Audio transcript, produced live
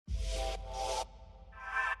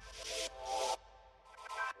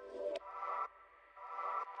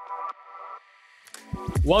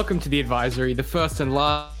Welcome to The Advisory, the first and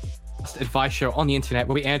last advice show on the internet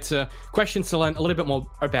where we answer questions to learn a little bit more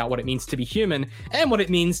about what it means to be human and what it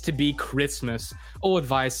means to be Christmas. All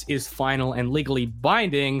advice is final and legally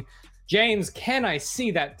binding. James, can I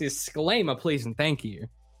see that disclaimer, please, and thank you?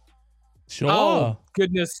 Sure. Oh,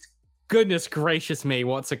 goodness gracious me,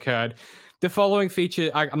 what's occurred? The following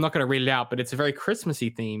feature, I'm not going to read it out, but it's very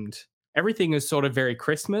Christmassy themed. Everything is sort of very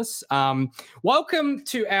Christmas. Welcome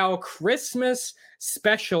to our Christmas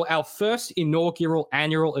special, our first inaugural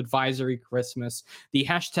annual advisory Christmas, the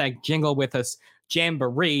hashtag Jingle with us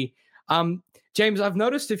Jamboree. James, I've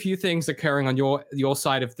noticed a few things occurring on your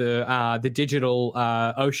side of the digital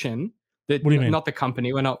ocean. What do you mean? Not the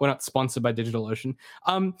company. We're not sponsored by DigitalOcean.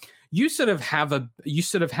 You sort of have a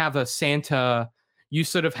Santa. You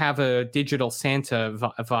sort of have a digital Santa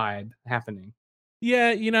vibe happening.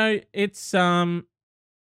 Yeah, it's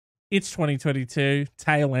 2022,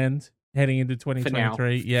 tail end, heading into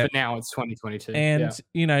 2023. For now, it's 2022. And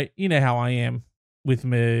yeah. you know how I am with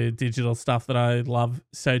my digital stuff that I love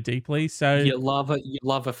so deeply. So you love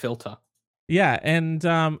a filter. Yeah, and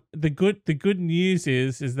the good news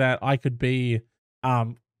is that I could be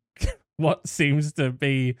what seems to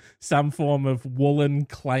be some form of woolen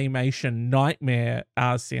claymation nightmare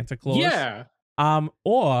Santa Claus. Yeah.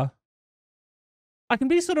 Or I can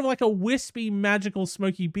be sort of like a wispy, magical,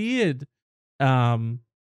 smoky beard Santa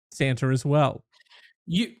as well.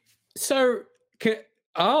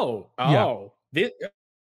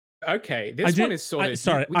 Okay. This one is sort of...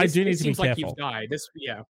 Sorry, I do need to be careful. Like you've died.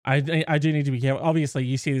 I do need to be careful. Obviously,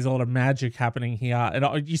 you see there's a lot of magic happening here,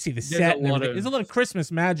 and you see the set and everything. There's a lot of Christmas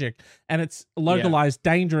magic, and it's localized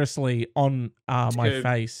dangerously on my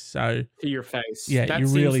face. So to your face. Yeah, that you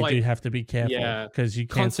really do have to be careful because you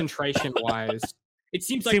can't... Concentration-wise. It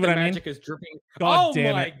seems like the magic is dripping. God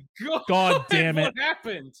damn it. God damn it. What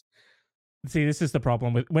happened? See, this is the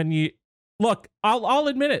problem with when you... Look, I'll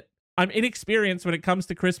admit it. I'm inexperienced when it comes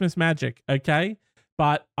to Christmas magic, okay?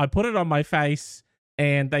 But I put it on my face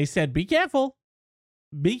and they said, be careful.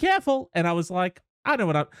 Be careful. And I was like, I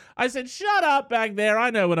said, shut up back there. I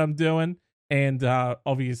know what I'm doing. And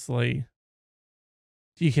obviously,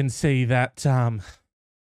 you can see that,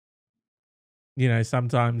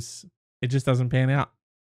 sometimes it just doesn't pan out.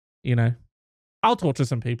 I'll torture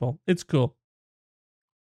some people. It's cool.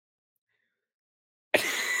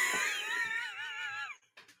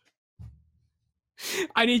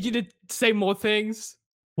 I need you to say more things.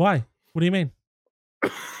 Why? What do you mean?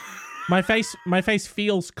 My face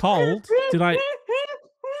feels cold.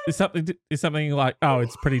 Is something like, oh,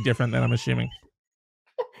 it's pretty different than I'm assuming.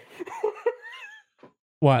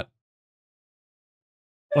 What?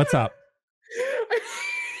 What's up?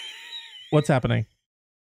 What's happening?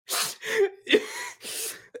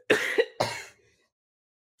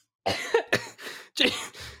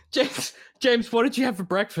 James, what did you have for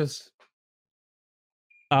breakfast?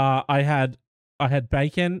 I had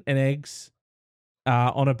bacon and eggs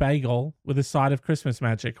on a bagel with a side of Christmas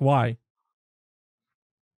magic. Why?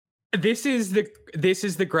 This is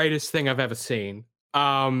the greatest thing I've ever seen.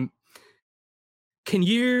 Can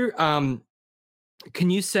you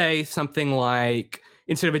say something like,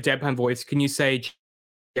 instead of a deadpan voice, can you say,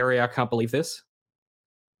 Jerry, I can't believe this?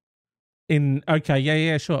 Okay,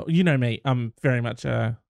 yeah, sure. You know me. I'm very much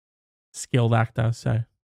a skilled actor, so.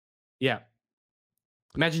 Yeah.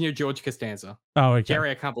 Imagine you're George Costanza. Oh, okay.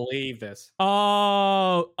 Jerry, I can't believe this.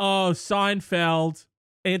 Oh, Seinfeld.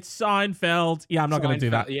 It's Seinfeld. Yeah, I'm not going to do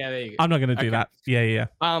that. Yeah, there you go. I'm not going to do that. Yeah.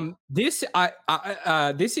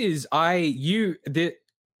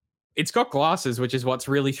 It's got glasses, which is what's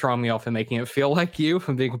really throwing me off and making it feel like you, if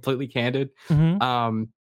I'm being completely candid. Mm-hmm.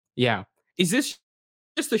 Yeah. Is this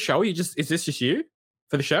just the show? Is this just you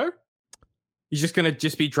for the show? You're just going to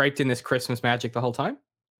just be draped in this Christmas magic the whole time?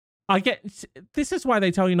 This is why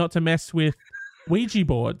they tell you not to mess with Ouija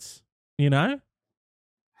boards,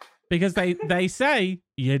 because they say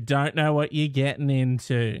you don't know what you're getting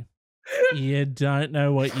into. You don't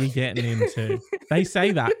know what you're getting into. They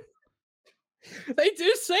say that. They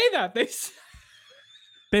do say that.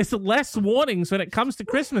 There's less warnings when it comes to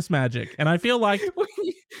Christmas magic, and I feel like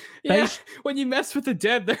when you mess with the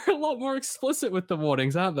dead, they're a lot more explicit with the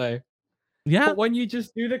warnings, aren't they? Yeah. But when you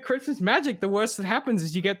just do the Christmas magic, the worst that happens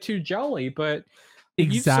is you get too jolly. But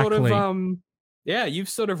exactly. You've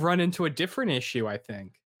sort of run into a different issue, I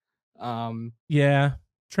think.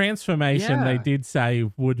 Transformation, they did say,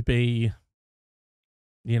 would be,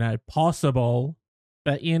 possible,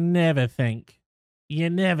 but you never think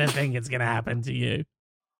it's going to happen to you.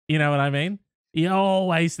 You know what I mean? You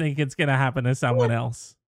always think it's going to happen to someone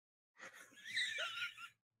else.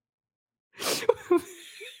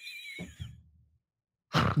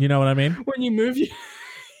 You know what I mean? When you move, you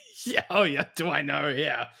yeah, oh yeah, do I know?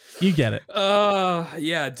 Yeah. You get it.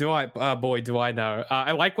 Yeah, do I? Boy, do I know.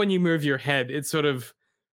 I like when you move your head. It sort of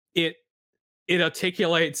it it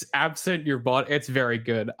articulates absent your body. It's very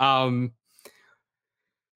good. I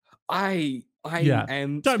Yeah.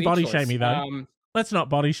 am Don't body shame speechless. me though. Let's not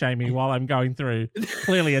body shame me while I'm going through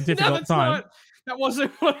clearly a No, difficult that's time. not. That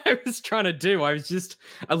wasn't what I was trying to do. I was just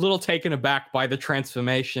a little taken aback by the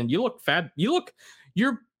transformation. You look fat.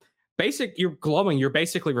 You're basic. You're glowing. You're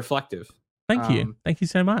basically reflective. Thank you. Thank you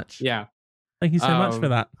so much. Yeah. Thank you so much for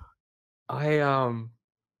that.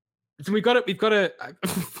 So we've got to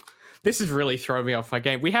this is really throwing me off my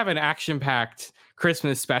game. We have an action-packed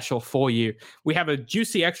Christmas special for you. We have a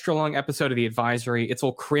juicy extra long episode of The Advisory. It's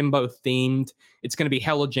all Crimbo themed. It's going to be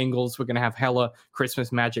hella jingles. We're going to have hella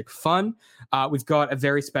Christmas magic fun. We've got a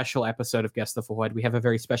very special episode of Guess the Forehead. We have a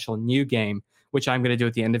very special new game, which I'm going to do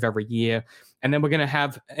at the end of every year. And then we're going to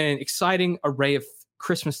have an exciting array of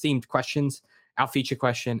Christmas-themed questions, our feature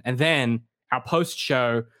question, and then our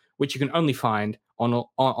post-show, which you can only find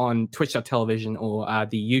on twitch.tv or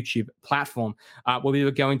the YouTube platform, where we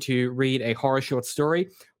were going to read a horror short story.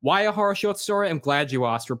 Why a horror short story? I'm glad you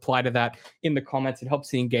asked. Reply to that in the comments. It helps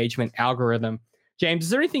the engagement algorithm. James,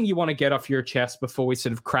 is there anything you want to get off your chest before we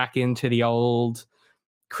sort of crack into the old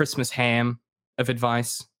Christmas ham of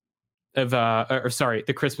advice?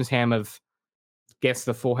 The Christmas ham of Guess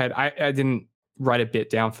the Forehead. I didn't write a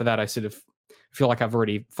bit down for that. I sort of feel like I've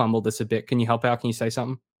already fumbled this a bit. Can you help out? Can you say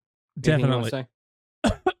something? Anything you want to Definitely. say?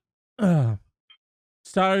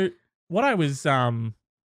 So what I was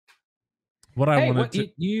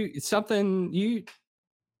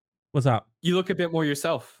what's up? You look a bit more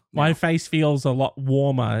yourself now. My face feels a lot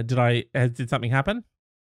warmer. Did something happen?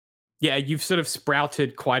 Yeah, you've sort of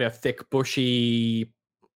sprouted quite a thick, bushy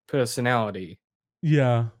personality.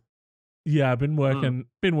 Yeah. I've been working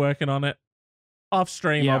on it off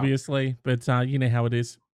stream, obviously, but you know how it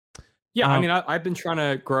is. Yeah, I mean, I've been trying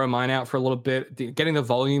to grow mine out for a little bit. Getting the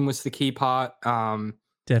volume was the key part. Definitely.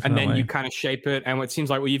 And then you kind of shape it. And what seems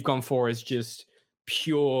like what you've gone for is just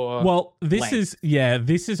pure. Well, this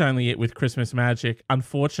is only it with Christmas magic.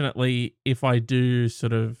 Unfortunately, if I just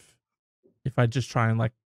try and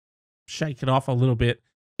like shake it off a little bit,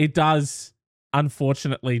 it does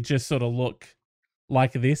unfortunately just sort of look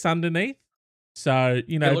like this underneath. So,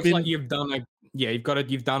 you know, it looks like you've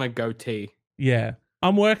done a goatee. Yeah.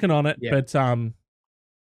 I'm working on it, but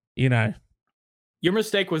you know. Your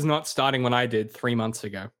mistake was not starting when I did 3 months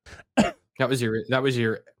ago. That was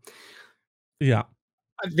your Yeah.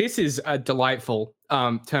 This is a delightful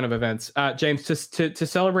turn of events. James, to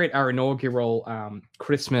celebrate our inaugural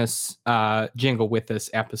Christmas jingle with this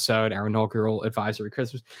episode, our inaugural advisory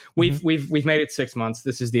Christmas, we've made it 6 months.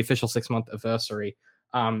 This is the official 6-month anniversary.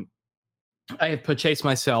 I have purchased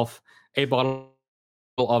myself a bottle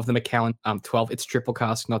of the Macallan 12. It's triple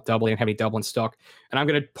cask, not double, and heavy double in stock. And I'm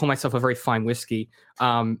going to pour myself a very fine whiskey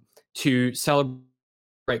to celebrate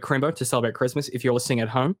Crimbo, to celebrate Christmas. If you're listening at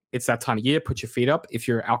home, it's that time of year. Put your feet up. If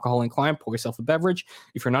you're alcohol inclined, pour yourself a beverage.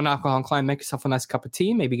 If you're non-alcohol inclined, make yourself a nice cup of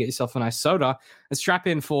tea. Maybe get yourself a nice soda and strap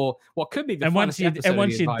in for what could be the funnest episode.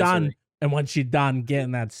 And once you're done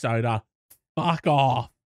getting that soda, fuck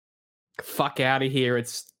off. Fuck out of here.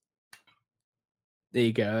 There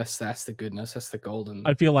you go. That's the goodness. That's the golden.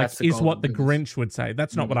 I feel like is what the Grinch would say.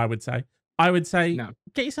 That's not what I would say. I would say,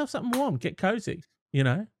 get yourself something warm. Get cozy. You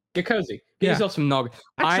know? Get cozy. Get yourself some nog.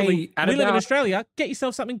 Actually, we live in Australia. Get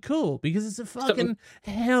yourself something cool because it's a fucking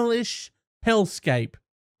hellish hellscape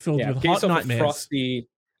filled with hot nightmares.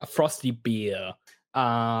 A frosty beer.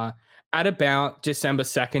 At about December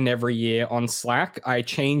 2nd every year on Slack, I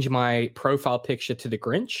change my profile picture to the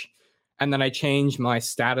Grinch, and then I change my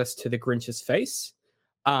status to the Grinch's face.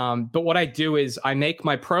 But what I do is I make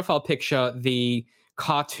my profile picture the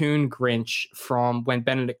cartoon Grinch from when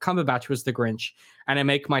Benedict Cumberbatch was the Grinch, and I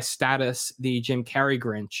make my status the Jim Carrey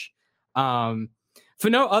Grinch. For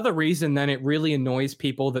no other reason than it really annoys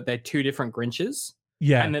people that they're two different Grinches.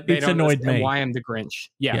 Yeah, and that they don't annoyed me. Why I'm the Grinch?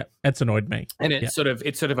 Yeah, it's annoyed me. And it's sort of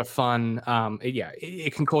a fun.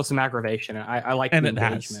 It can cause some aggravation. I like the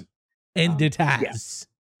engagement. It has.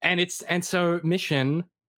 And so mission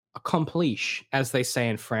accomplished, as they say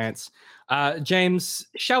in France. James,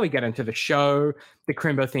 shall we get into the show, the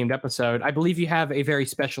Crimbo themed episode? I believe you have a very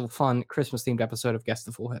special, fun Christmas themed episode of Guess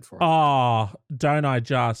the Forehead for us. Oh, don't I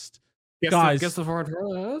just? Guess the Forehead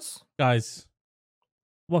for us. Guys,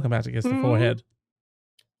 welcome back to Guess the Forehead.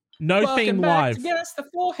 No welcome theme back live. To Guess the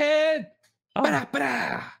Forehead. Oh.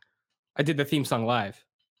 Ba-da-ba-da. I did the theme song live.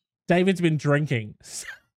 David's been drinking.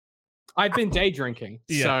 I've been day drinking,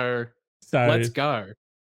 so let's go.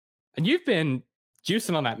 And you've been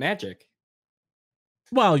juicing on that magic.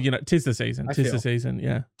 Well, you know, tis the season. I Tis the feel. season.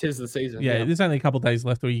 Yeah. Tis the season. Yeah. Yeah. There's only a couple of days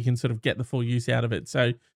left where you can sort of get the full use out of it.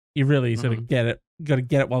 So you really sort of get it. Got to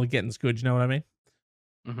get it while the getting's good. You know what I mean?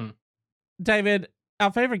 Mm-hmm. David,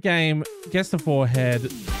 our favorite game, Guess the Forehead.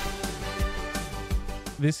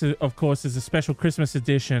 This, of course, is a special Christmas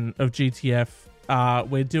edition of GTF.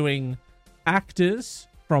 We're doing actors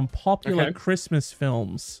from popular Christmas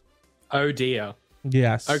films. Oh, dear.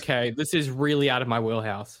 Yes. Okay, this is really out of my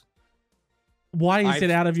wheelhouse. Why is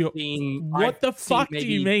it out of your... What the fuck do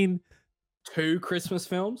you mean? 2 Christmas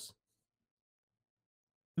films?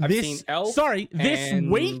 I've seen Elf. Sorry, this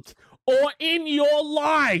week or in your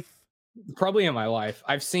life? Probably in my life.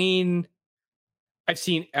 I've seen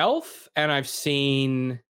Elf and I've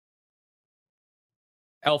seen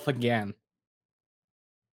Elf again.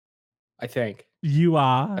 I think. You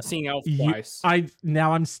are. I've seen Elf twice.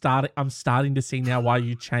 I'm starting to see now why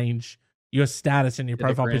you change your status in your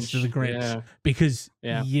profile picture to the Grinch. Yeah. Because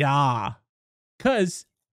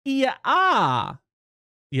Because yeah.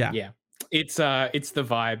 It's the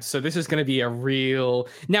vibe. So this is going to be a real.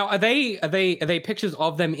 Now, are they pictures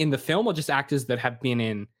of them in the film or just actors that have been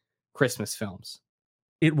in Christmas films?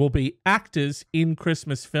 It will be actors in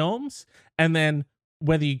Christmas films, and then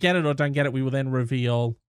whether you get it or don't get it, we will then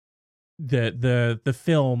reveal the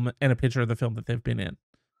film and a picture of the film that they've been in.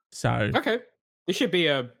 So okay, this should be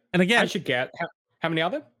a. And again, I should get how many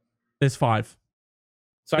other? There's 5.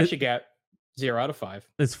 So I should get 0 out of 5.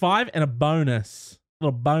 There's 5 and a bonus.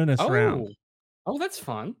 Little bonus round. Oh, that's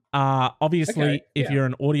fun. Obviously, if you're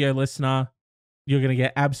an audio listener, you're going to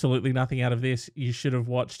get absolutely nothing out of this. You should have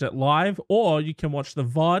watched it live, or you can watch the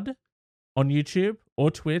VOD on YouTube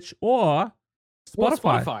or Twitch or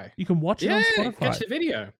Spotify. You can watch it on Spotify. Catch the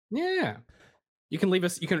video. Yeah. You can leave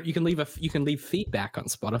us. You can leave feedback on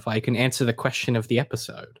Spotify. You can answer the question of the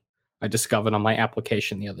episode. I discovered on my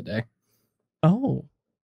application the other day. Oh.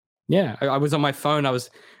 Yeah, I was on my phone. I was.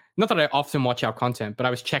 Not that I often watch our content, but I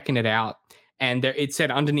was checking it out, and it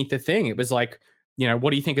said underneath the thing, it was like, what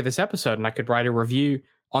do you think of this episode? And I could write a review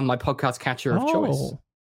on my podcast catcher of choice.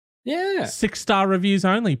 Yeah, 6-star reviews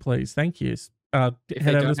only, please. Thank you. If head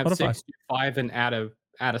they over don't to have Spotify. 6, 5, and add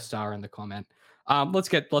a star in the comment. Let's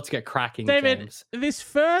get cracking, David. James. This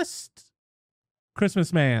first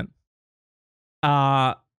Christmas man,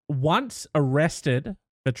 once arrested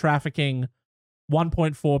for trafficking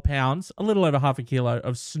 1.4 pounds, a little over half a kilo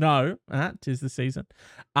of snow. 'Tis the season.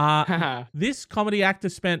 This comedy actor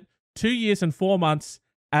spent 2 years and 4 months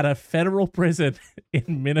at a federal prison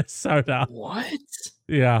in Minnesota. What?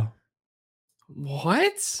 Yeah.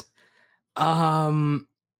 What?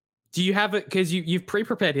 Do you have it? Because you've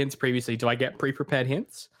pre-prepared hints previously. Do I get pre-prepared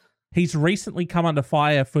hints? He's recently come under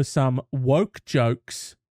fire for some woke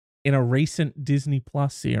jokes in a recent Disney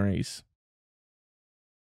Plus series.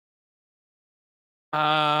 Tim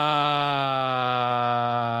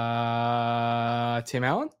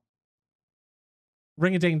Allen?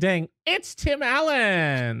 Ring a ding ding. It's Tim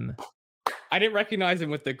Allen. I didn't recognize him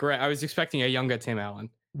with the gray. I was expecting a younger Tim Allen.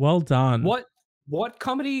 Well done. What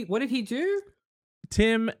comedy? What did he do?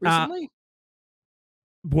 Tim recently?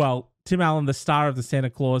 Tim Allen, the star of the Santa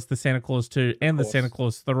Claus 2, and the Santa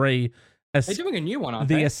Claus 3. They're doing a new one, aren't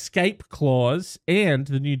they? The Escape Clause and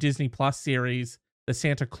the new Disney Plus series, The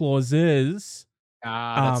Santa Clauses.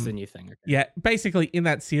 That's the new thing. Okay. Yeah, basically in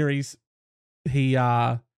that series, he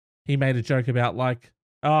made a joke about like,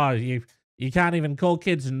 oh, you can't even call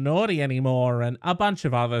kids naughty anymore, and a bunch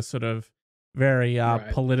of other sort of very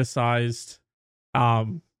politicized,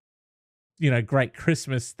 great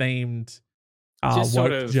Christmus themed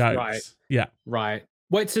woke jokes. Right. Yeah. Right.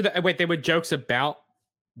 Wait, there were jokes about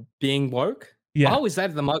being woke? Yeah. Oh, is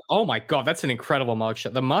that the mug? Oh my god, that's an incredible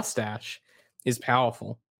mugshot. The mustache is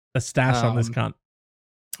powerful. A stash on this cunt.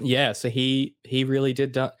 Yeah, so he really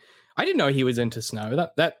did. I didn't know he was into snow.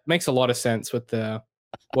 That makes a lot of sense with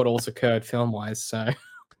what also occurred film wise. So,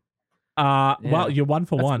 well, you're 1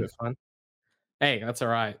 for 1. Fun. Hey, that's all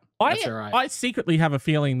right. I secretly have a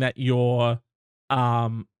feeling that you're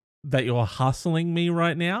hustling me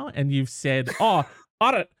right now, and you've said, "Oh,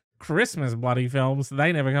 I don't Christmas bloody films.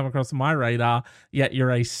 They never come across my radar." Yet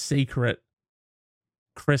you're a secret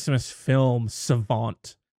Christmas film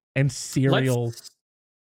savant and serial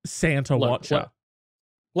Santa watcher.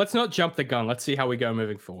 Let's not jump the gun. Let's see how we go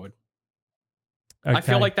moving forward. Okay. I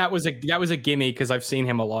feel like that was a gimme because I've seen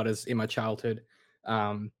him a lot in my childhood.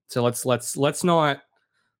 So let's not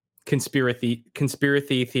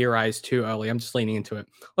conspiracy theorize too early. I'm just leaning into it.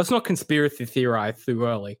 Let's not conspiracy theorize too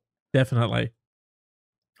early. Definitely.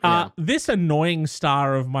 Yeah. This annoying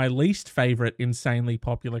star of my least favorite insanely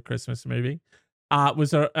popular Christmas movie,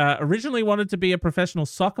 was originally wanted to be a professional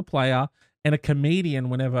soccer player and a comedian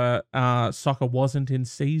whenever soccer wasn't in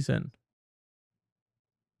season.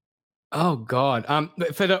 Oh God.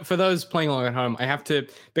 For those playing along at home, I have to,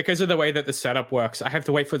 because of the way that the setup works, I have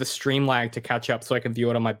to wait for the stream lag to catch up so I can view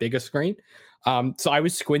it on my bigger screen. So I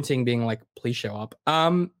was squinting, being like, "Please show up."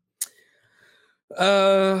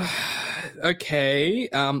 Okay.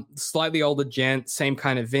 Slightly older gent, same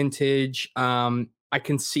kind of vintage. I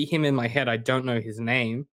can see him in my head. I don't know his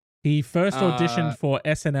name. He first auditioned for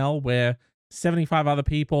SNL, where 75 other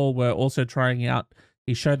people were also trying out.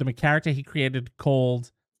 He showed them a character he created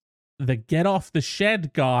called the Get Off the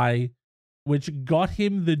Shed guy, which got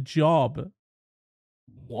him the job.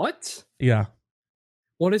 What? Yeah.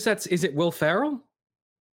 What is that? Is it Will Ferrell?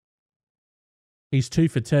 He's 2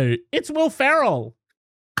 for 2. It's Will Ferrell.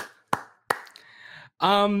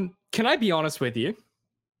 Can I be honest with you?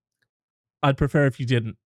 I'd prefer if you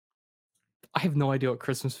didn't. I have no idea what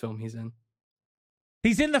Christmas film he's in.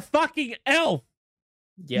 He's in the fucking Elf.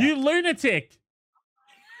 Yeah. You lunatic.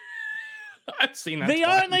 I've seen that. The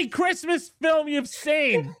twice. only Christmas film you've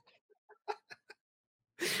seen.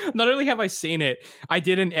 Not only have I seen it, I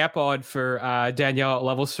did an epod for Danielle at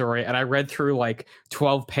Level Story, and I read through like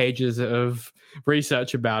 12 pages of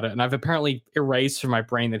research about it, and I've apparently erased from my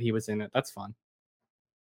brain that he was in it. That's fun.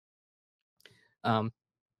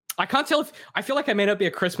 I can't tell if I feel like I may not be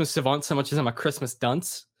a Christmas savant so much as I'm a Christmas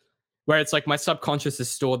dunce, where it's like my subconscious has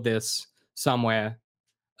stored this somewhere.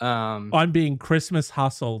 I'm being Christmas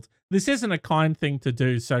hustled. This isn't a kind thing to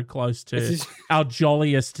do so close to our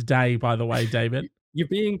jolliest day, by the way, David. You're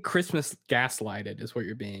being Christmas gaslighted, is what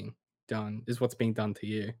you're being done, is what's being done to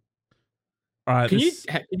you. All right. Can you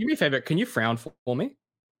do me a favor? Can you frown for me?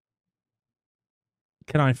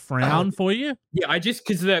 Can I frown for you? Yeah, I just,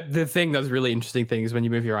 because the thing that's really interesting thing is when you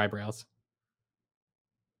move your eyebrows.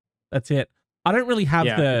 That's it. I don't really have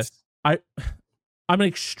I'm an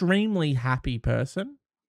extremely happy person.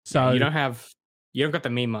 So you don't got the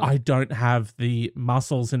meme muscle. I don't have the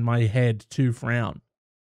muscles in my head to frown.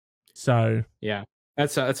 So yeah,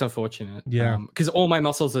 that's unfortunate. Yeah, because all my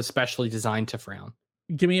muscles are specially designed to frown.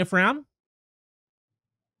 Give me a frown.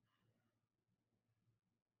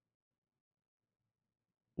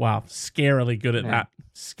 Wow, scarily good at that.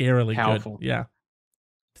 Scarily powerful. Good. Yeah.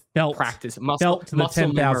 Felt practice. Felt the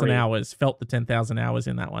 10,000 hours. Felt the 10,000 hours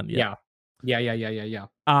in that one. Yeah. 2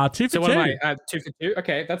 for 2. So what am I? 2 for 2.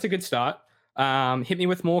 Okay, that's a good start. Hit me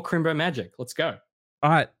with more Crimbo magic. Let's go. All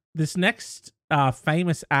right. This next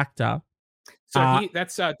famous actor. So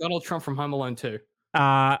that's Donald Trump from Home Alone 2.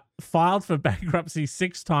 Filed for bankruptcy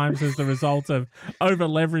 6 times as the result of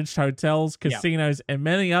over-leveraged hotels, casinos, and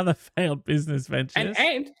many other failed business ventures.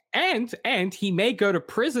 And he may go to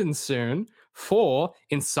prison soon for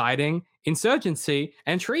inciting insurgency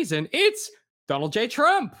and treason. It's Donald J.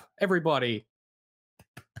 Trump, everybody.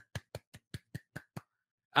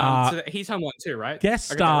 So he's Home Alone 2, right?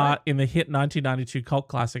 Guest star in the hit 1992 cult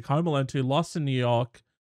classic Home Alone 2, Lost in New York.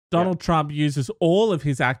 Donald Trump uses all of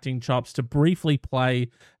his acting chops to briefly play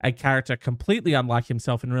a character completely unlike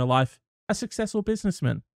himself in real life, a successful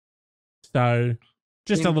businessman. So,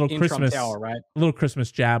 just a little Christmas, Tower, right? A little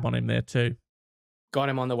Christmas jab on him there too. Got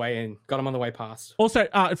him on the way in. Got him on the way past. Also,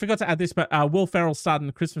 I forgot to add this, but Will Ferrell starred in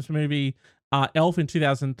the Christmas movie Elf in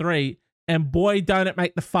 2003, and boy, don't it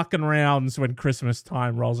make the fucking rounds when Christmas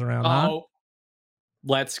time rolls around. Oh,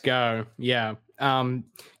 let's go. Yeah. Can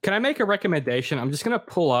I make a recommendation? I'm just going to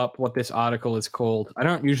pull up what this article is called. I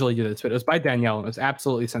don't usually do this, but it was by Danielle, and it was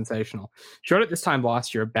absolutely sensational. She wrote it this time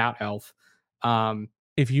last year about Elf.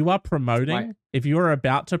 If you are promoting, if you are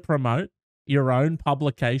about to promote your own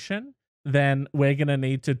publication, then we're going to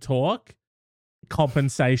need to talk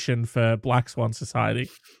compensation for Black Swan Society.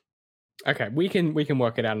 Okay, we can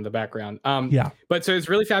work it out in the background. Yeah. But so it's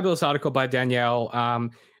a really fabulous article by Danielle.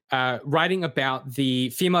 Writing about the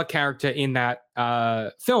female character in that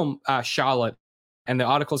film, Charlotte, and the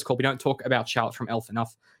article is called "We Don't Talk About Charlotte from Elf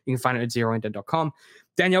Enough." You can find it at zeroindent.com.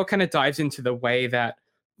 Danielle kind of dives into the way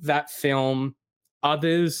that film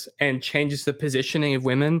others and changes the positioning of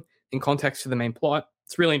women in context to the main plot.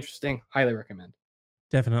 It's really interesting. Highly recommend.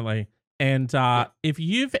 Definitely. And if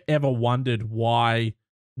you've ever wondered why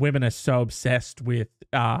women are so obsessed with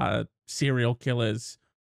serial killers,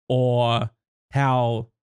 or how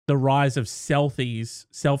the rise of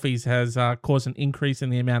selfies has caused an increase in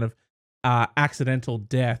the amount of accidental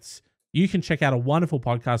deaths, you can check out a wonderful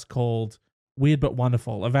podcast called Weird But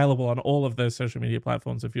Wonderful, available on all of those social media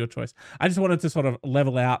platforms of your choice. I just wanted to sort of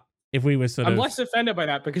level out if we were I'm less offended by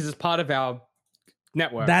that because it's part of our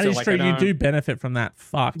network. That is true. You do benefit from that.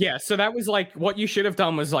 Fuck. Yeah, so that was like, what you should have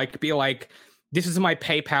done was like, be like, this is my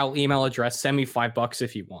PayPal email address. Send me $5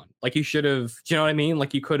 if you want. Like you should have, do you know what I mean?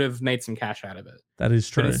 Like you could have made some cash out of it. That is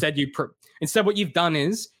true. But instead what you've done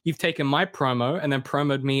is you've taken my promo and then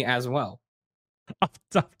promoted me as well. I've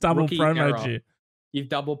double Rookie promoted error. you. You've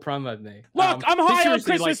double promoted me. Look, I'm high on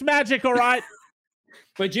Christmas magic, all right?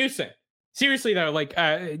 But juicing. Seriously though, like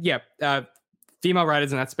female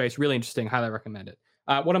writers in that space, really interesting. Highly recommend it.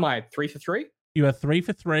 What am I? 3 for 3? You are 3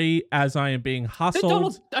 for 3 as I am being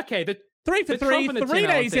hustled. 3 for 3, 3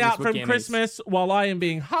 days out from Christmas while I am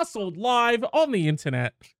being hustled live on the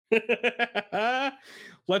internet.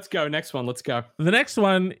 Let's go. Next one. Let's go. The next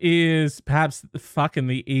one is perhaps fucking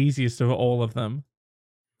the easiest of all of them.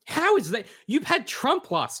 How is that? You've had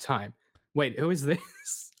Trump last time. Wait, who is this?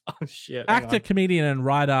 Oh, shit. Actor, comedian, and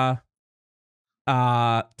writer,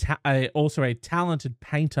 also a talented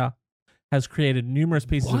painter, has created numerous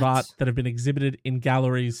pieces of art that have been exhibited in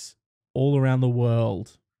galleries all around the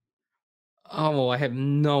world. Oh, I have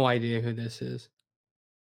no idea who this is.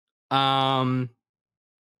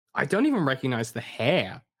 I don't even recognize the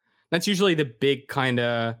hair. That's usually the big kind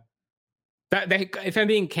of... If I'm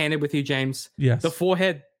being candid with you, James, yes, the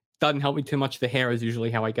forehead doesn't help me too much. The hair is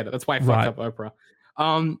usually how I get it. That's why I fucked up Oprah.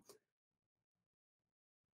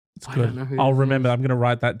 It's good. I'll remember. I'm going to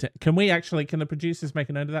write that down. Can the producers make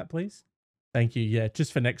a note of that, please? Thank you. Yeah,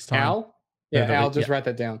 just for next time. Al? Yeah, Al, just write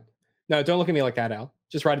that down. No, don't look at me like that, Al.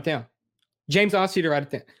 Just write it down. James asked you to write it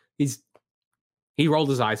down. He rolled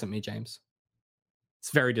his eyes at me, James.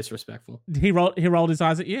 It's very disrespectful. He rolled his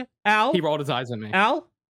eyes at you? Al? He rolled his eyes at me. Al?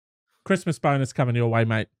 Christmas bonus coming your way,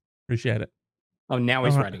 mate. Appreciate it. Oh, now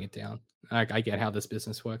he's writing it down. I get how this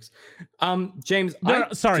business works. James,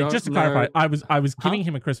 sorry, just to clarify, I was giving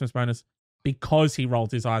him a Christmas bonus because he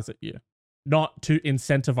rolled his eyes at you, not to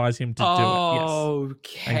incentivize him to do it. Yes.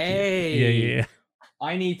 Okay. Yeah.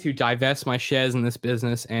 I need to divest my shares in this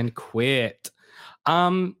business and quit.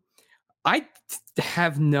 I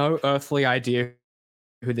have no earthly idea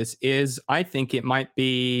who this is. I think it might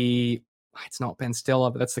be... It's not Ben Stiller,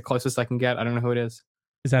 but that's the closest I can get. I don't know who it is.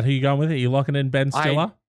 Is that who you're going with? Are you locking in Ben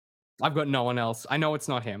Stiller? I've got no one else. I know it's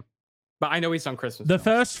not him, but I know he's on Christmas. The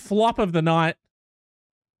first flop of the night.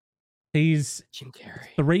 He's Jim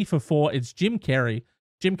Carrey. 3 for 4. It's Jim Carrey.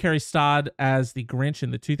 Jim Carrey starred as the Grinch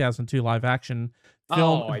in the 2002 live-action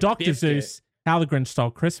film Dr. Seuss, How the Grinch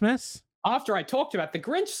Stole Christmas. After I talked about the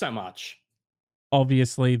Grinch so much.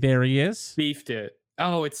 Obviously, there he is. Beefed it.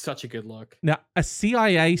 Oh, it's such a good look. Now, a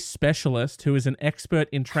CIA specialist who is an expert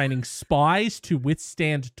in training spies to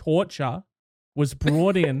withstand torture was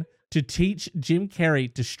brought in to teach Jim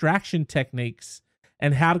Carrey distraction techniques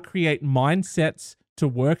and how to create mindsets to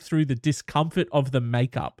work through the discomfort of the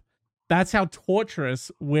makeup. That's how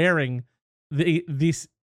torturous wearing this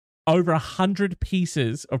over 100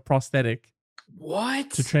 pieces of prosthetic. What?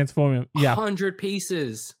 To transform him. Yeah. 100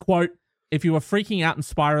 pieces. Quote, if you are freaking out and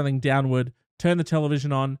spiraling downward, turn the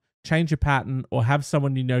television on, change your pattern, or have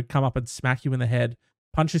someone you know come up and smack you in the head,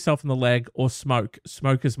 punch yourself in the leg, or smoke.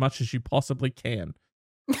 Smoke as much as you possibly can,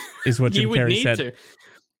 is what Jim Carrey said.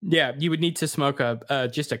 Yeah, you would need to smoke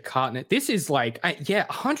just a carton. This is like,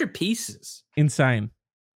 100 pieces. Insane.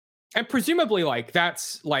 And presumably, like,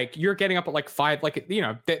 that's like you're getting up at like 5, like,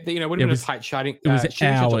 when it was height shooting. It was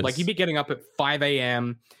hours. Like, you'd be getting up at 5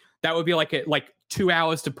 a.m. That would be like 2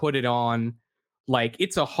 hours to put it on. Like,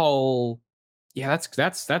 it's a whole. Yeah,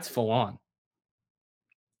 that's full on.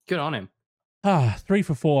 Good on him. 3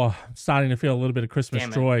 for 4. I'm starting to feel a little bit of Christmas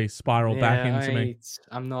joy spiral back into me.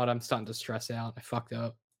 I'm starting to stress out. I fucked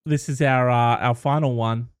up. This is our final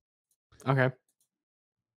one. Okay.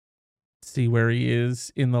 Let's see where he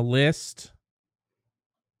is in the list.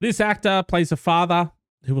 This actor plays a father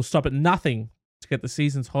who will stop at nothing to get the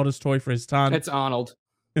season's hottest toy for his son. It's Arnold.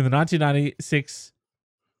 In the 1996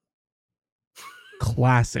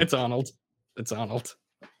 classic. It's Arnold.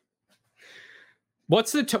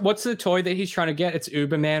 What's the toy that he's trying to get? It's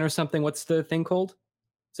Uberman or something. What's the thing called?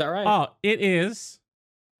 Is that right? Oh, it is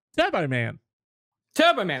Turbo Man.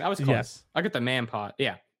 I was close. Yes. I got the man part.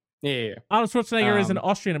 Yeah. Arnold Schwarzenegger is an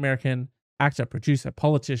Austrian-American actor, producer,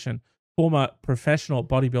 politician, former professional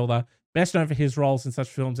bodybuilder, best known for his roles in such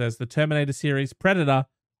films as the Terminator series, Predator,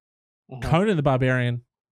 Conan the Barbarian,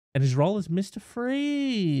 and his role as Mr.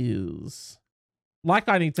 Freeze. Like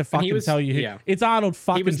I need to fucking tell you, it's Arnold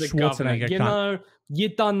fucking Schwarzenegger. You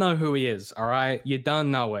don't know who he is, all right? You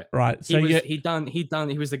don't know it. Right. So he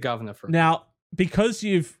was the governor for now, because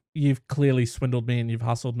you've clearly swindled me and you've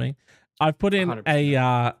hustled me, I've put in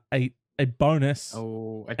 100%. a bonus.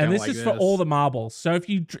 Oh, and this is for all the marbles. So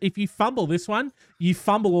if you fumble this one, you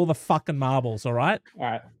fumble all the fucking marbles, all right? All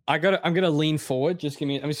right. I'm gonna lean forward.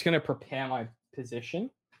 I'm just gonna prepare my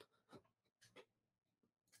position.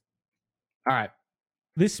 All right.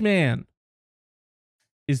 This man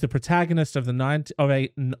is the protagonist of this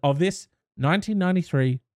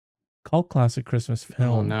 1993 cult classic Christmas film.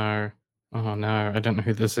 Oh no. Oh no. I don't know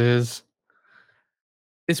who this is.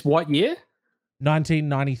 This what year?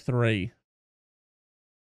 1993.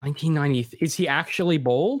 1990. Is he actually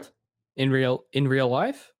bald in real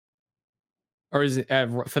life, or is it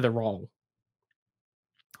for the role?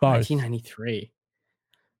 Both. 1993.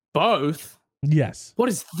 Both. Yes. What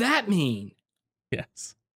does that mean?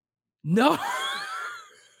 Yes. No.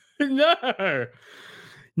 No.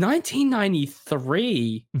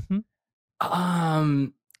 1993.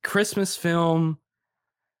 Christmas film.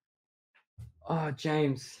 Oh,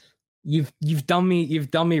 James, you've done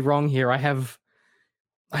me wrong here. I have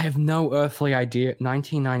no earthly idea.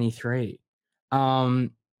 1993. It's a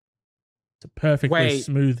perfectly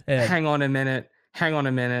smooth head. Hang on a minute.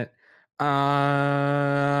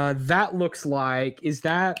 That looks like, is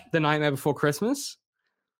that The Nightmare Before Christmas?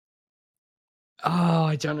 Oh,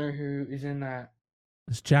 I don't know who is in that.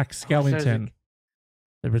 It's Jack Skellington,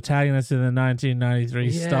 the protagonist in the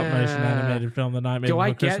 1993 stop-motion animated film The Nightmare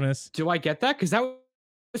Before Christmas. Do I get that? Because that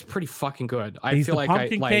was pretty fucking good. He's the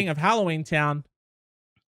Pumpkin King of Halloween Town,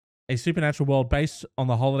 a supernatural world based on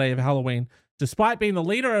the holiday of Halloween. Despite being the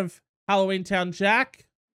leader of Halloween Town, Jack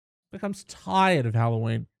becomes tired of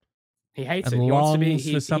Halloween. He hates it. He wants to be.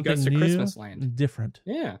 He goes to Christmas land. And different.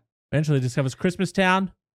 Yeah. Eventually discovers Christmas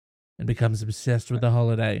Town and becomes obsessed with the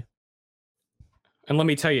holiday. And let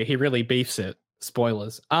me tell you, he really beefs it.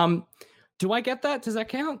 Spoilers. Do I get that? Does that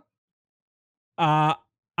count?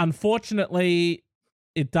 Unfortunately,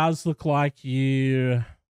 it does look like you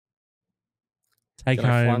take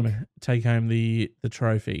home the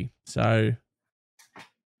trophy. So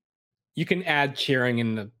you can add cheering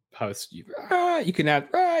in the post. You can add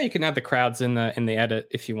the crowds in the edit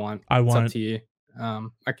if you want. I won't. It's up to you.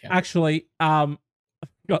 Okay. Actually, I've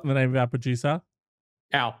forgotten the name of our producer.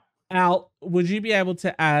 Al, would you be able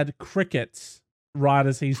to add crickets right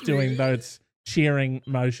as he's doing those cheering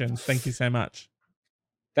motions? Thank you so much.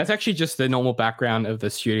 That's actually just the normal background of the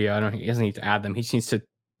studio. He doesn't need to add them. He just needs to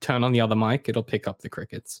turn on the other mic. It'll pick up the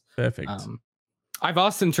crickets. Perfect. I've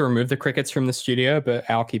asked them to remove the crickets from the studio, but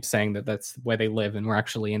Al keeps saying that that's where they live and we're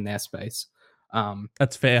actually in their space.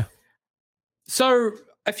 That's fair. So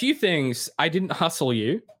a few things. I didn't hustle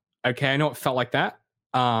you. Okay, I know it felt like that.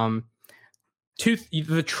 The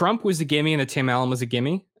Trump was a gimme and the Tim Allen was a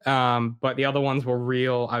gimme. But the other ones were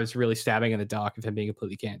real. I was really stabbing in the dark, if I'm being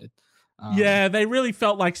completely candid. Yeah, they really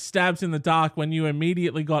felt like stabs in the dark when you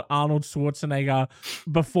immediately got Arnold Schwarzenegger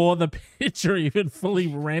before the picture even fully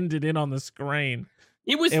rendered in on the screen.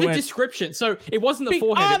 It was the description. So it wasn't the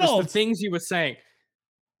forehead. Arnold! It was the things you were saying.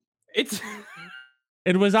 It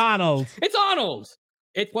was Arnold. It's Arnold.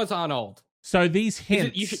 It was Arnold. So these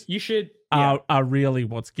hints you should are really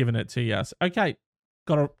what's giving it to us. Okay.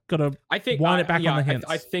 Gotta wind it back on the hints.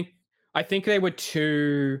 I think they were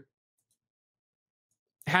too...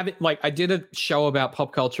 I did a show about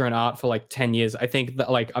pop culture and art for like 10 years. I think that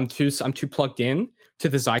I'm too plugged in to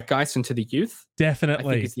the zeitgeist and to the youth. Definitely.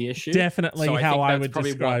 I think is the issue. Definitely so how I would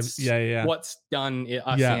describe what's done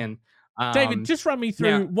us in. David, just run me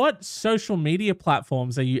through what social media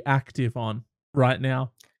platforms are you active on right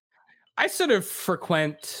now? I sort of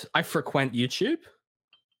frequent YouTube.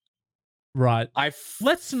 Right.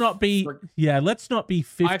 Let's not be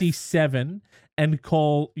 57 and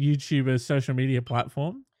call YouTube a social media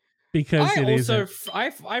platform, because I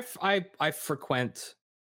frequent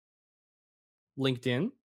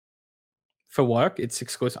LinkedIn for work. It's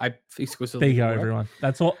exclusive. I exclusively. There you go, everyone.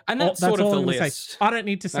 That's all. And that's sort of the list. I don't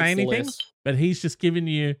need to say anything, but he's just given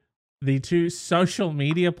you the two social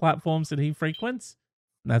media platforms that he frequents.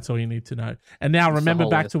 That's all you need to know. And now remember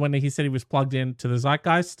back to when he said he was plugged in to the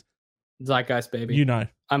zeitgeist. Zeitgeist, baby. You know.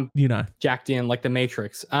 Jacked in like the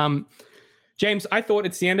Matrix. James, I thought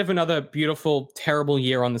it's the end of another beautiful, terrible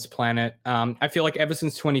year on this planet. I feel like ever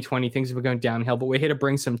since 2020, things have been going downhill, but we're here to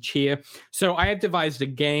bring some cheer. So I have devised a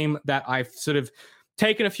game that I've sort of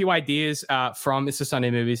taken a few ideas from Mr.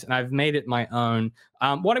 Sunday Movies, and I've made it my own.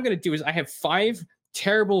 What I'm going to do is I have 5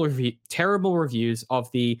 terrible reviews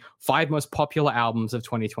of the 5 most popular albums of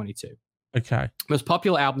 2022. Okay. Most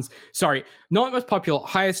popular albums. Sorry, not most popular,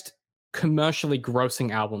 highest commercially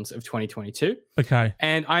grossing albums of 2022. Okay.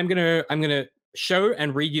 And I'm gonna show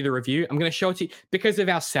and read you the review. I'm gonna show it to you because of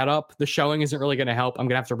our setup. The showing isn't really gonna help. I'm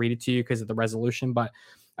gonna have to read it to you because of the resolution, but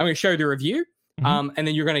I'm gonna show you the review. And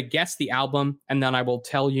then you're gonna guess the album, and then I will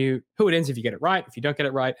tell you who it is if you get it right, if you don't get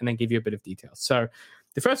it right, and then give you a bit of detail. So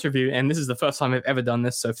the first review, and this is the first time I've ever done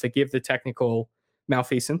this, so forgive the technical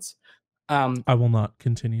malfeasance. I will not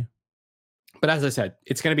continue. But as I said,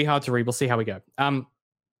 it's going to be hard to read. We'll see how we go.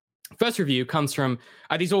 First review comes from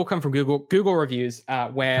these all come from Google reviews,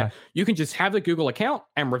 where you can just have a Google account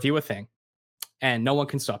and review a thing, and no one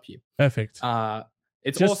can stop you. Perfect.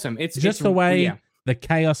 It's awesome. It's the way the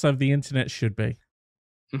chaos of the internet should be.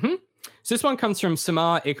 Mm-hmm. So this one comes from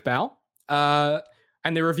Samar Iqbal,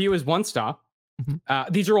 and the review is 1 star.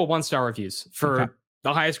 Mm-hmm. These are all 1-star reviews for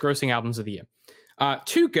the highest grossing albums of the year.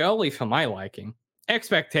 Too girly for my liking.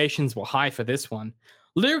 Expectations were high for this one.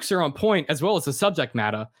 Lyrics are on point as well as the subject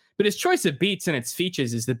matter, but his choice of beats and its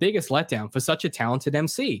features is the biggest letdown for such a talented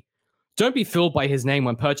MC. Don't be fooled by his name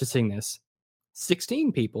when purchasing this.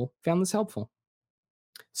 16 people found this helpful.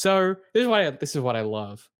 So this is what I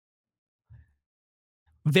love.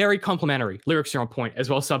 Very complimentary. Lyrics are on point as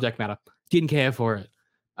well as subject matter. Didn't care for it.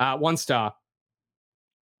 1 star.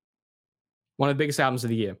 One of the biggest albums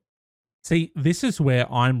of the year. See, this is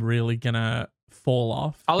where I'm really gonna fall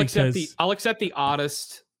off. I'll accept the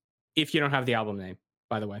artist if you don't have the album name,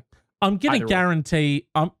 by the way. I'm gonna guarantee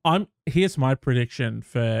here's my prediction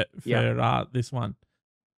for this one.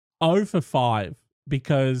 0 for 5,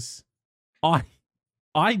 because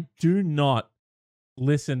I do not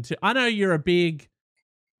listen to, I know you're a big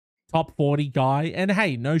top 40 guy, and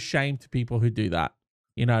hey, no shame to people who do that.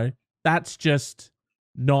 You know, that's just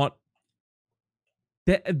not,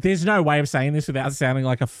 there's no way of saying this without sounding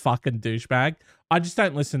like a fucking douchebag. I just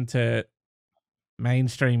don't listen to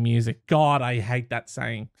mainstream music. God, I hate that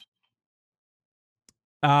saying.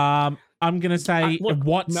 I'm gonna say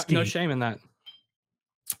no shame in that.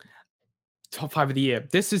 Top 5 of the year.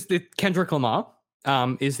 This is the Kendrick Lamar.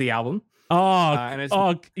 Is the album.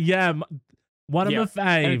 Yeah, one of my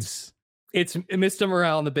faves. It's Mr.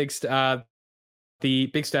 Morale and the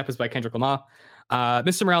Big Steppers by Kendrick Lamar.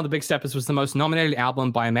 Mr. Morale and the Big Steppers was the most nominated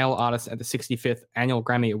album by a male artist at the 65th Annual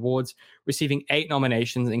Grammy Awards, receiving 8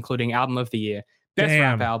 nominations, including Album of the Year, Best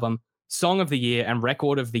Rap Album, Song of the Year, and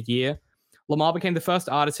Record of the Year. Lamar became the first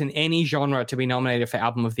artist in any genre to be nominated for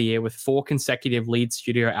Album of the Year, with 4 consecutive lead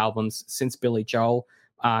studio albums since Billy Joel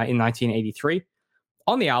in 1983.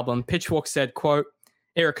 On the album, Pitchfork said, quote,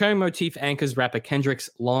 "A recurring motif anchors rapper Kendrick's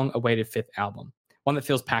long-awaited 5th album, one that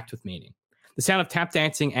feels packed with meaning. The sound of tap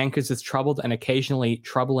dancing anchors this troubled and occasionally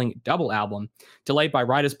troubling double album, delayed by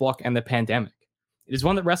writer's block and the pandemic. It is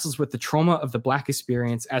one that wrestles with the trauma of the Black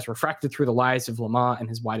experience as refracted through the lives of Lamar and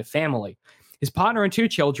his wider family, his partner and 2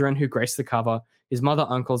 children who grace the cover, his mother,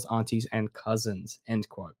 uncles, aunties, and cousins," end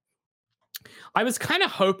quote. I was kind of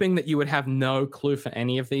hoping that you would have no clue for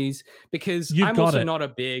any of these, because I'm also not a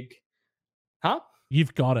big... Huh?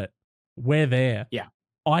 You've got it. We're there. Yeah.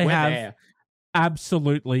 I have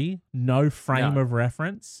absolutely no frame of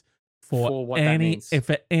reference for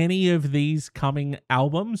any of these coming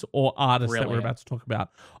albums or artists that we're about to talk about.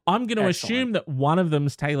 I'm going to assume that one of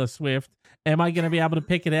them's Taylor Swift. Am I going to be able to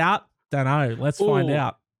pick it out? Don't know. Let's find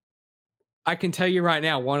out. I can tell you right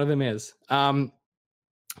now, one of them is.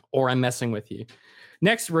 Or I'm messing with you.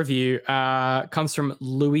 Next review comes from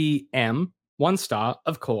Louis M. 1 star,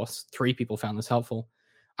 of course. 3 people found this helpful.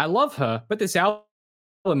 "I love her, but this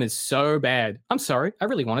album is so bad. I'm sorry. I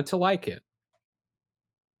really wanted to like it."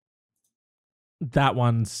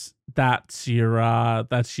 That's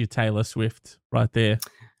your Taylor Swift right there.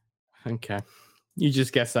 Okay. You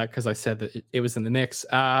just guessed that because I said that it was in the mix.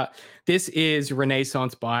 This is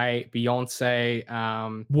Renaissance by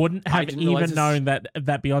Beyonce. Wouldn't have even known that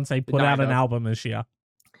Beyonce put out an album this year.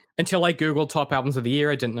 Until I Googled top albums of the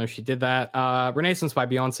year. I didn't know she did that. Renaissance by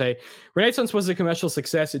Beyonce. Renaissance was a commercial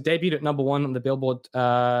success. It debuted at number 1 on the Billboard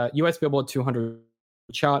US Billboard 200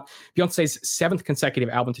 chart. Beyonce's 7th consecutive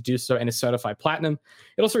album to do so, and is certified platinum.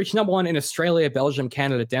 It also reached number 1 in Australia, Belgium,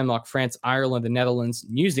 Canada, Denmark, France, Ireland, the Netherlands,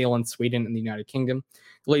 New Zealand, Sweden, and the United Kingdom.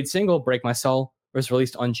 The lead single, "Break My Soul," was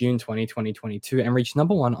released on June 2022 and reached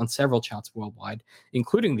number 1 on several charts worldwide,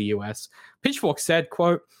 including the US. Pitchfork said,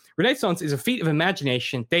 quote, "Renaissance is a feat of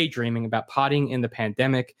imagination, daydreaming about partying in the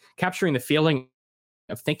pandemic, capturing the feeling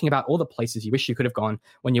of thinking about all the places you wish you could have gone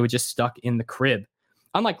when you were just stuck in the crib.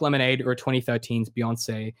 Unlike Lemonade or 2013's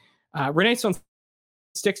Beyonce, Renaissance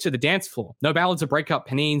sticks to the dance floor. No ballads or breakup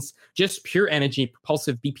panines, just pure energy,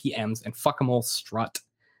 propulsive BPMs, and fuck 'em all strut."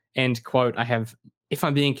 End quote. I have, if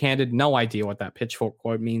I'm being candid, no idea what that Pitchfork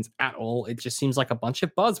quote means at all. It just seems like a bunch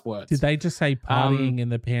of buzzwords. Did they just say partying in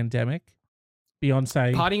the pandemic?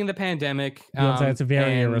 Beyonce. Partying in the pandemic. Beyonce, it's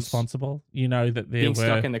very irresponsible. You know that being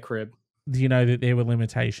stuck in the crib. You know that there were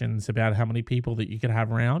limitations about how many people that you could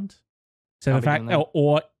have around. So the fact,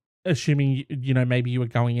 or assuming, you know, maybe you were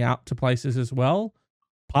going out to places as well,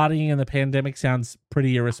 partying in the pandemic sounds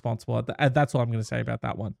pretty irresponsible. That's all I'm going to say about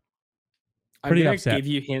that one. Pretty upset. I'm going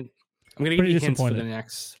to give you hints for the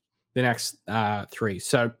next the next three.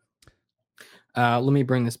 So let me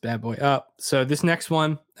bring this bad boy up. So this next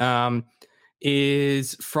one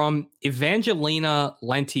is from Evangelina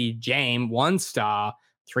Lenti Jame, 1 star.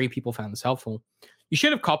 3 people found this helpful. You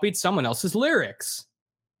should have copied someone else's lyrics.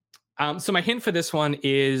 So my hint for this one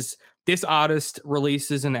is this artist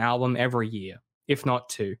releases an album every year, if not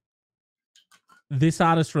 2. This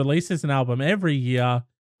artist releases an album every year,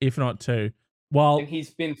 if not 2. Well, and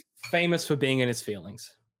he's been famous for being in his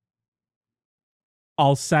feelings.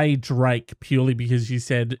 I'll say Drake purely because you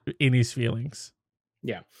said in his feelings.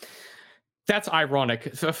 Yeah. That's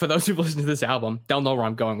ironic. For those who've listened to this album, they'll know where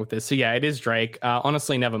I'm going with this. So yeah, it is Drake.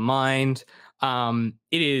 Honestly, never mind. It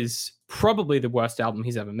is probably the worst album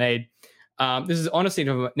he's ever made. This is Honestly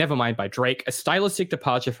Nevermind by Drake, a stylistic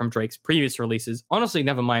departure from Drake's previous releases. Honestly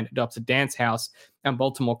Nevermind adopts a dance house and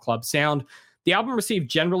Baltimore club sound. The album received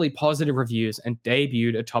generally positive reviews and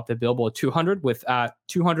debuted atop the Billboard 200 with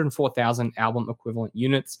 204,000 album equivalent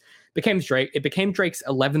units. It became Drake's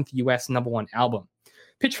 11th US #1 album.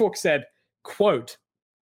 Pitchfork said, quote,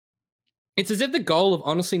 "It's as if the goal of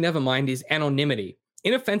Honestly Nevermind is anonymity,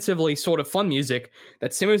 inoffensively sort of fun music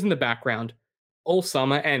that simmers in the background all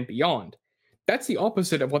summer and beyond. That's the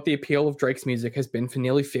opposite of what the appeal of Drake's music has been for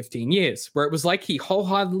nearly 15 years, where it was like he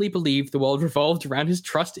wholeheartedly believed the world revolved around his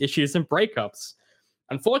trust issues and breakups.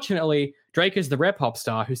 Unfortunately, Drake is the rare pop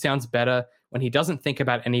star who sounds better when he doesn't think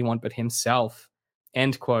about anyone but himself."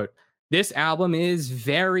 End quote. This album is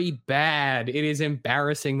very bad. It is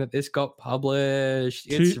embarrassing that this got published.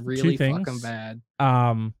 It's really fucking bad.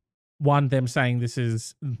 One, them saying this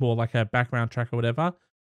is more like a background track or whatever.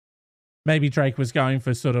 Maybe Drake was going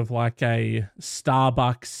for sort of like a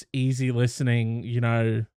Starbucks, easy listening,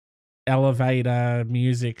 elevator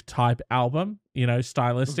music type album,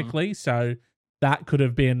 stylistically. Mm-hmm. So that could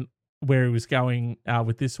have been where he was going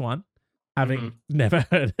with this one, having never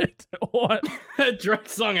heard it. Or a Drake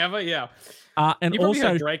song ever, yeah. And you probably also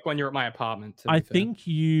heard Drake when you're at my apartment. I think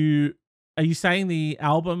are you saying the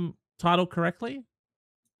album title correctly?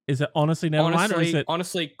 Is it Honestly Nevermind, or is it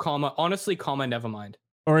honestly, Nevermind?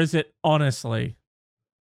 Or is it Honestly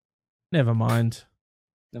Nevermind?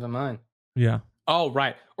 Nevermind. Yeah. Oh,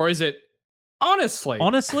 right. Or is it Honestly?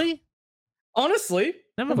 Honestly?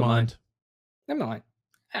 Nevermind.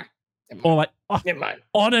 Or like Nevermind.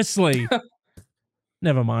 Honestly.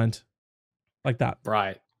 Nevermind. Like that.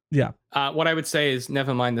 Right. Yeah. What I would say is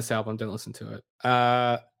never mind this album. Don't listen to it.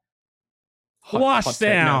 Hot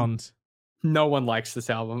sound. No one likes this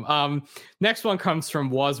album. Next one comes from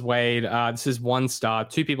Was Wade. This is 1 star.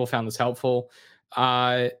 2 people found this helpful.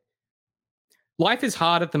 Life is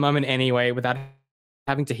hard at the moment anyway, without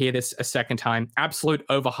having to hear this a second time. Absolute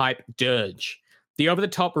overhype dirge. The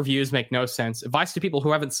over-the-top reviews make no sense. Advice to people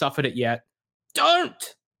who haven't suffered it yet: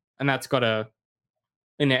 don't! And that's got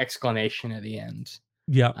an exclamation at the end.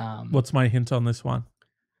 Yeah. What's my hint on this one?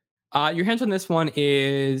 Your hint on this one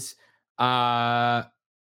is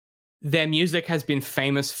their music has been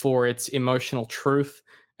famous for its emotional truth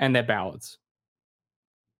and their ballads.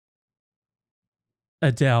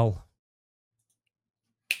 Adele.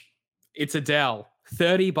 It's Adele.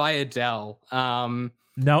 30 by Adele.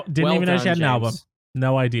 No, didn't even know she had an album.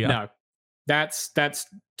 No idea. No. That's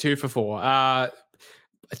 2 for 4.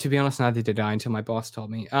 To be honest, neither did I until my boss told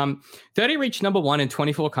me. 30 reached #1 in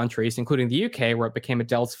 24 countries, including the UK, where it became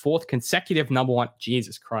Adele's 4th consecutive #1.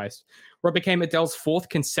 Jesus Christ. Where it became Adele's 4th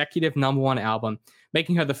consecutive #1 album,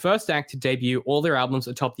 making her the first act to debut all their albums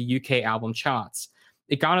atop the UK album charts.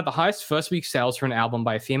 It garnered the highest first-week sales for an album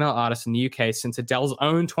by a female artist in the UK since Adele's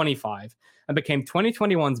own 25, and became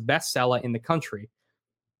 2021's bestseller in the country.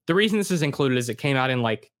 The reason this is included is it came out in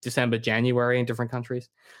like December, January in different countries.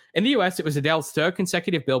 In the US, it was Adele's 3rd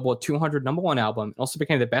consecutive Billboard 200 #1 album, and also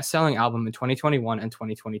became the best-selling album in 2021 and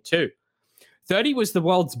 2022. 30 was the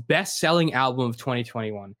world's best-selling album of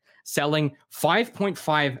 2021, selling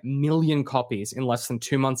 5.5 million copies in less than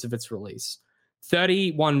 2 months of its release.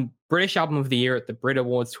 30 won British Album of the Year at the Brit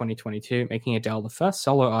Awards 2022, making Adele the first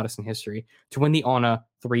solo artist in history to win the honor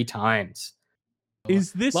 3 times.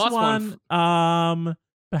 Is this one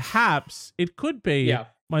perhaps it could be? Yeah.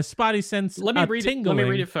 My spidey sense Let me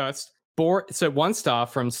read it first. So 1 star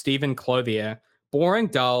from Stephen Clothier. Boring,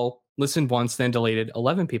 dull, listened once, then deleted.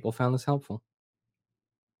 11 people found this helpful.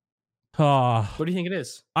 Oh, what do you think it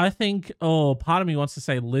is? I think, part of me wants to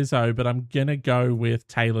say Lizzo, but I'm going to go with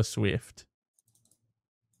Taylor Swift.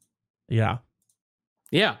 Yeah.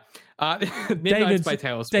 Yeah. Midnight's by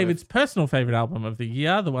Taylor Swift. David's personal favorite album of the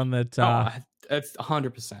year, the one that... it's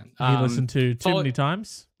 100%. He listened to too many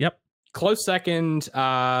times. Yep. Close second,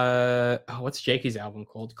 what's Jakey's album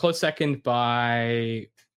called? Close second by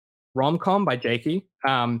Rom-Com by Jakey.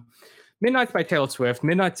 Midnights by Taylor Swift.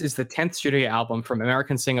 Midnights is the 10th studio album from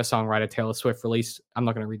American singer-songwriter Taylor Swift, released, I'm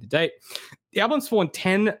not going to read the date. The album spawned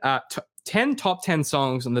 10 top 10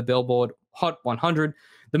 songs on the Billboard Hot 100,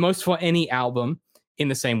 the most for any album in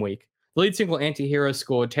the same week. The lead single Anti-Hero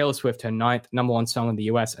scored Taylor Swift her 9th number one song in the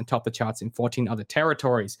US and topped the charts in 14 other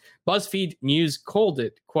territories. BuzzFeed News called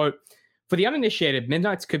it, quote, "For the uninitiated,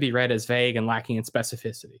 Midnights could be read as vague and lacking in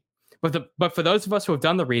specificity. But for those of us who have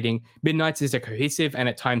done the reading, Midnights is a cohesive and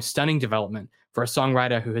at times stunning development for a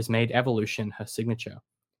songwriter who has made evolution her signature."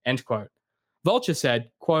 End quote. Vulture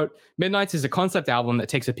said, quote, "Midnights is a concept album that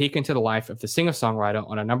takes a peek into the life of the singer-songwriter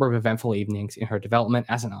on a number of eventful evenings in her development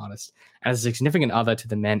as an artist and as a significant other to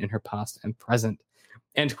the men in her past and present."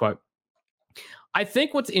 End quote. I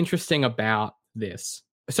think what's interesting about this...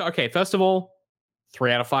 So, okay, first of all,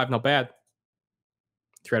 3 out of 5, not bad.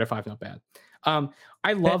 3 out of 5, not bad.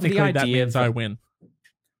 I love the idea that means I win.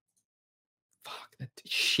 Fuck that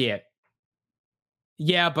shit.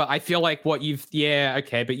 Yeah, but I feel like what you've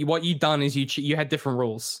what you've done is you had different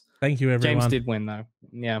rules. Thank you, everyone. James did win though.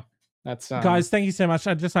 Yeah, that's guys. Thank you so much.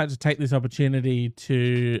 I'd just like to take this opportunity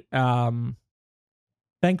to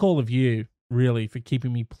thank all of you really for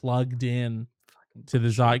keeping me plugged in to the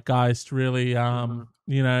zeitgeist. Really,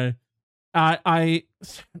 you know, I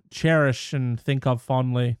cherish and think of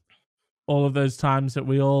fondly all of those times that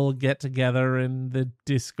we all get together in the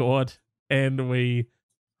Discord and we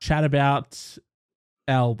chat about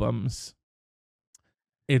albums.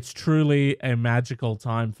 It's truly a magical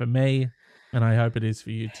time for me, and I hope it is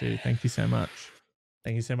for you too. Thank you so much.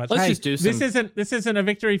 Thank you so much. Let's just do some... This isn't a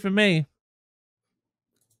victory for me.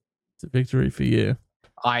 It's a victory for you.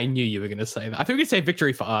 I knew you were going to say that. I think we could say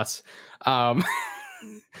victory for us.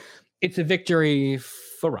 It's a victory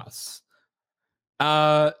for us.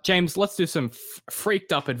 James, let's do some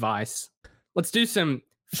freaked up advice. Let's do some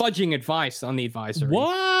fudging advice on the advisory.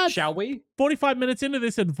 What? Shall we? 45 minutes into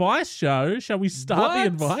this advice show. Shall we start the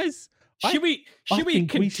advice? Should we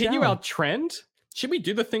continue our trend? Should we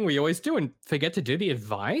do the thing we always do and forget to do the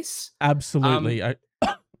advice? Absolutely.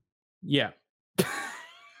 Yeah.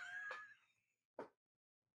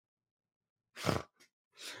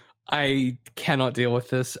 I cannot deal with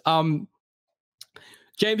this.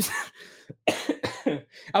 James,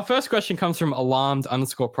 our first question comes from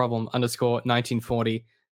alarmed_problem_1940.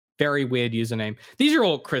 Very weird username. These are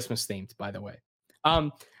all Christmas themed, by the way.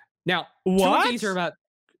 Now, what? 2 of these are about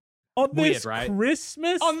on weird, this right?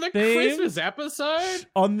 Christmas on the themed, Christmas episode?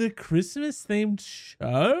 On the Christmas themed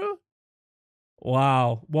show?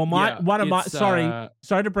 Wow. Well,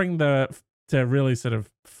 sorry to bring to really sort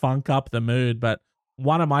of funk up the mood, but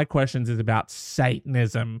one of my questions is about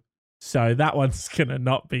Satanism. So that one's gonna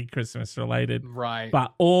not be Christmas related, right?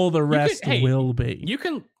 But all the rest will be. You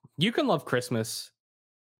can love Christmas.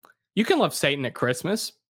 You can love Satan at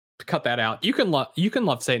Christmas. Cut that out. You can love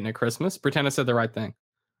Satan at Christmas. Pretend I said the right thing.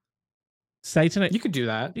 Satan. You could do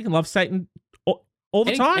that. You can love Satan all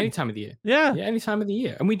the time. Any time of the year. Yeah, any time of the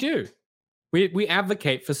year, and we do. We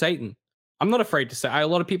advocate for Satan. I'm not afraid to say. A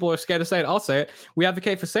lot of people are scared to say it. I'll say it. We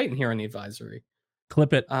advocate for Satan here on the advisory.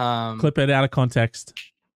 Clip it. Clip it out of context.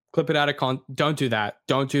 Clip it out of Don't do that.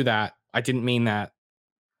 Don't do that. I didn't mean that.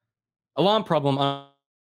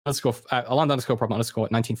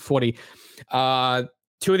 Alarmed_problem_1940.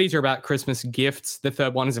 2 of these are about Christmas gifts. The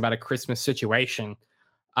third one is about a Christmas situation.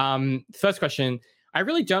 First question. I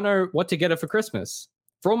really don't know what to get her for Christmas.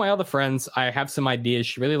 For all my other friends, I have some ideas.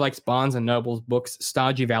 She really likes Barnes and Noble's books,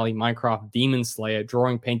 Stardew Valley, Minecraft, Demon Slayer,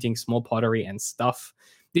 drawing, painting, small pottery, and stuff.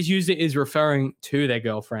 This user is referring to their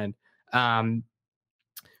girlfriend.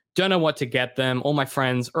 Don't know what to get them. All my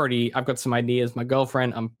friends I've got some ideas. My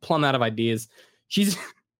girlfriend, I'm plumb out of ideas.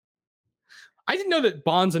 I didn't know that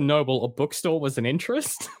Barnes and Noble, a bookstore, was an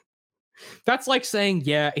interest. That's like saying,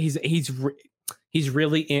 yeah, he's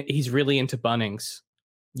really into Bunnings.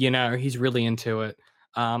 You know, he's really into it.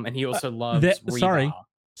 And he also loves Rebar.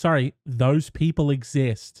 Sorry, those people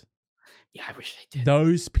exist. Yeah, I wish they did.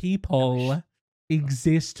 Those people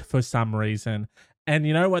exist for some reason. And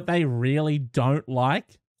you know what they really don't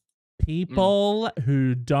like? People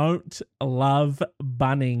who don't love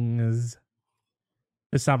Bunnings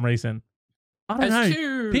for some reason. I don't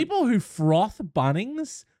know. People who froth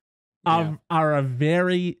Bunnings are a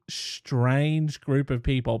very strange group of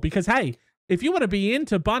people. Because, hey, if you want to be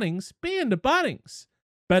into Bunnings, be into Bunnings.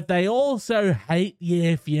 But they also hate you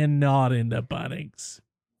if you're not into Bunnings.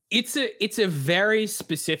 It's a very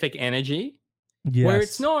specific energy. Yes. Where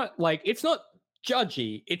it's not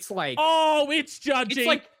judgy. It's like, oh, it's judgy. It's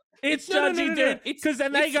like, it's judgy, dude. Because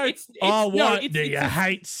then they go, do you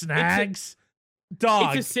hate snags?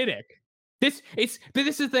 Dog. It's acidic. But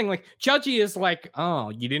this is the thing. Like Judgy is like, oh,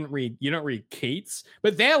 you don't read Keats,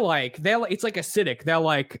 but they're like, it's like acidic. They're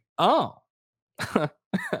like, oh,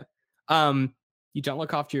 you don't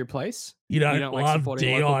look after your place. You don't like love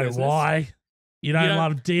supporting local business. DIY. You don't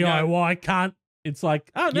love DIY, cunt. It's like,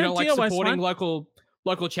 oh, you no, don't like DIY 's supporting fine.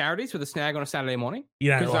 local charities with a snag on a Saturday morning. You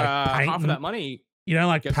don't like painting. Half of that money. You don't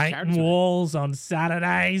like goes to painting charities, mate. walls on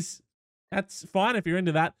Saturdays. That's fine if you're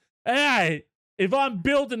into that. Hey, if I'm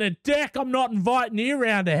building a deck, I'm not inviting you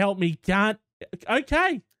around to help me, cunt.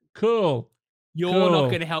 Okay, cool. You're not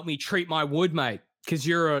going to help me treat my wood, mate, because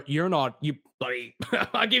you're not. You bloody.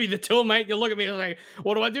 I give you the tool, mate. You look at me and like,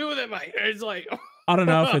 what do I do with it, mate? It's like, I don't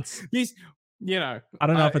know if it's these. I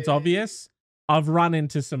don't know if it's obvious. I've run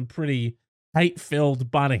into some pretty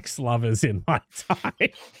hate-filled Bunnings lovers in my time.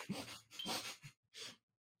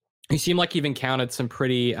 You seem like you've encountered some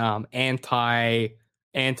pretty anti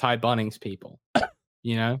Bunnings people.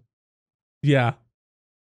 You know? Yeah.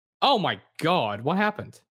 Oh my God! What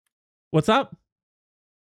happened? What's up?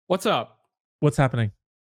 What's up? What's happening?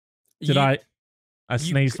 I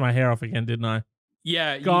sneezed my hair off again, didn't I?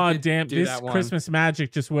 Yeah. God damn! This Christmas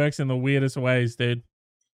magic just works in the weirdest ways, dude.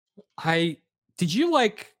 Did you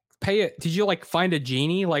find a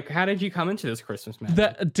genie? Like, how did you come into this Christmas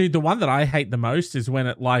magic? The one that I hate the most is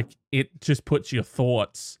when it just puts your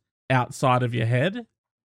thoughts outside of your head.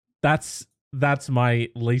 That's my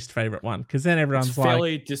least favorite one, because then everyone's like,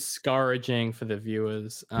 fairly discouraging for the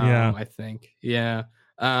viewers. Yeah, I think. Yeah.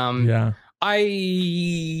 Yeah.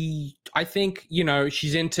 I think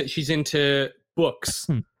she's into books.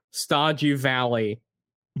 Stardew Valley.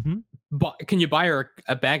 Mm-hmm. But can you buy her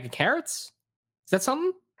a bag of carrots? Is that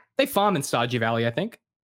something they farm in Stardew Valley? I think.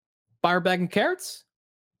 Buy her a bag of carrots.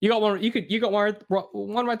 You got one. You got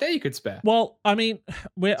one right there. You could spare. Well, I mean,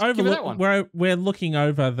 we're looking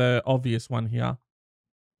over the obvious one here.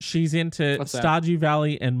 She's into Stardew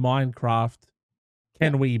Valley and Minecraft.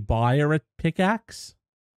 Can we buy her a pickaxe?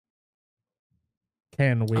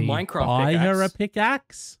 Can we buy her a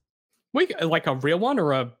pickaxe? Like a real one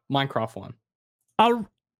or a Minecraft one?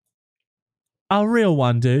 A real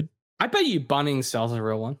one, dude. I bet you Bunnings sells a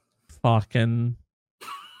real one. Fucking.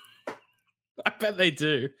 I bet they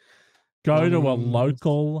do. Go to a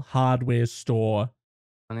local hardware store.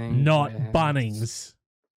 Not Bunnings.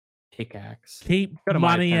 Pickaxe. Keep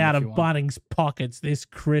money out of Bunnings' pockets this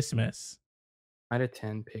Christmas. Mitre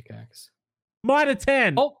 10 pickaxe. Mitre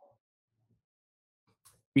 10. Oh.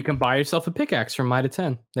 You can buy yourself a pickaxe from Mitre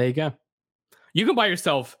 10. There you go. You can buy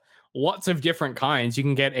yourself lots of different kinds. You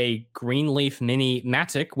can get a Greenleaf Mini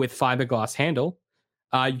Matic with fiberglass handle.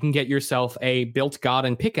 You can get yourself a Built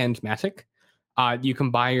Garden Pick End Matic. You can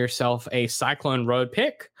buy yourself a Cyclone Road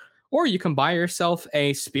Pick, or you can buy yourself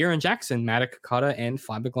a Spear and Jackson Matic cutter and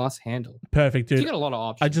fiberglass handle. Perfect, dude. So you got a lot of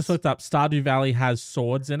options. I just looked up. Stardew Valley has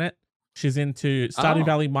swords in it. She's into Stardew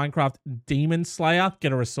Valley, Minecraft, Demon Slayer.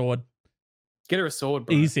 Get her a sword. Get her a sword,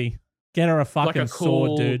 bro. Easy. Get her a fucking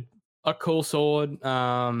sword, dude. A cool sword.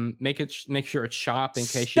 Make sure it's sharp in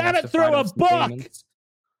case Stab it through a book.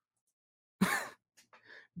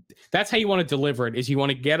 That's how you want to deliver it. Is you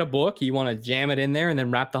want to get a book, you want to jam it in there, and then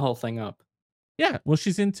wrap the whole thing up. Yeah. Well,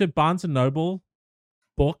 she's into Barnes and Noble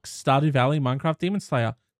books, Stardew Valley, Minecraft, Demon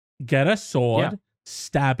Slayer. Get a sword.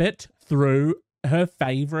 Stab it through her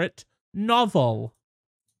favorite novel.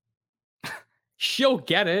 She'll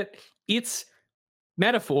get it. It's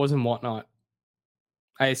metaphors and whatnot,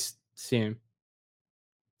 I assume.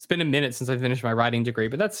 It's been a minute since I finished my writing degree,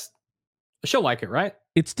 but she'll like it, right?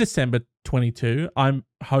 It's December 22. I'm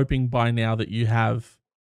hoping by now that you have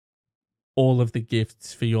all of the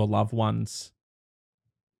gifts for your loved ones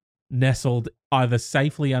nestled either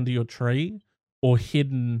safely under your tree or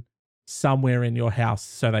hidden somewhere in your house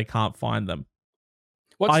so they can't find them.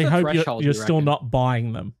 I hope you're still not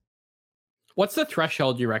buying them. What's the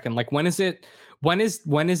threshold you reckon? Like when is it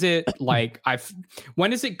like when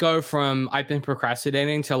does it go from I've been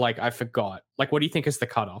procrastinating to like I forgot? Like what do you think is the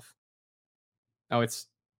cutoff? Oh,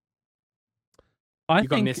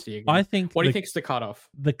 got Misty again. I think what do you think is the cutoff?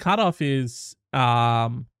 The cutoff is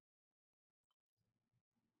I'm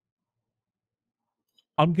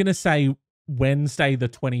gonna say Wednesday the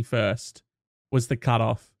 21st was the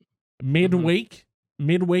cutoff. Midweek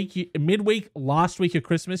last week of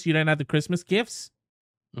Christmas, you don't have the Christmas gifts.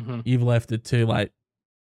 You've left it too late.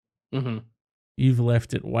 You've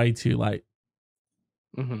left it way too late.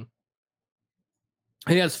 I think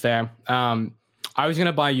that's fair. I was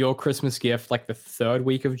gonna buy your Christmas gift like the third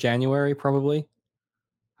week of January, probably.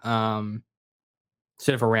 Instead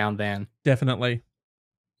of around then. Definitely.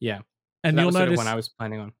 Yeah. And so you'll notice when I was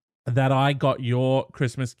planning on that I got your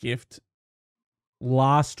Christmas gift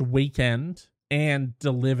last weekend and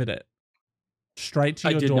delivered it straight to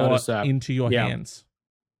I your did door notice that. into your hands.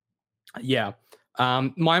 Yeah.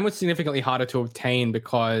 Mine was significantly harder to obtain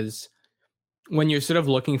because when you're sort of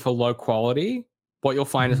looking for low quality, what you'll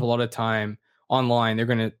find is a lot of time online, they're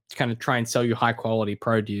going to kind of try and sell you high quality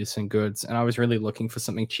produce and goods. And I was really looking for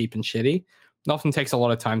something cheap and shitty. It often takes a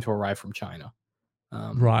lot of time to arrive from China.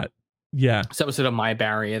 Right. Yeah. So that was sort of my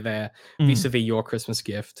barrier there Mm. vis-a-vis your Christmas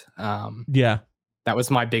gift. Yeah. That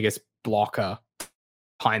was my biggest blocker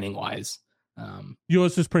timing wise.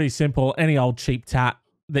 Yours was pretty simple. Any old cheap tat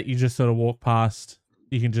that you just sort of walk past,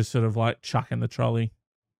 you can just sort of like chuck in the trolley.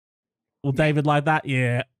 Will David like that?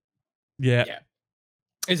 Yeah.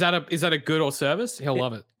 Is that a good or service? He'll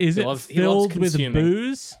love it. Is he it loves filled with consuming.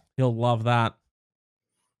 booze? He'll love that.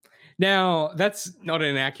 Now, that's not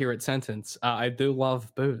an accurate sentence. I do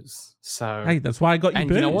love booze. So hey, that's why I got you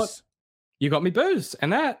booze. You know what? You got me booze.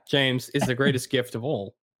 And that, James, is the greatest gift of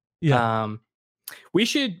all. Yeah. We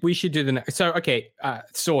should do the next. So, okay,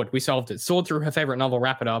 Sword, we solved it. Sword through her favorite novel,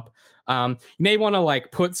 wrap it up. You may want to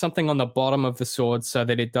like put something on the bottom of the sword so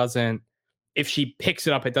that it doesn't, if she picks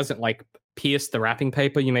it up, it doesn't like pierce the wrapping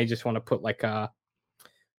paper. You may just want to put like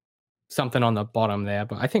something on the bottom there.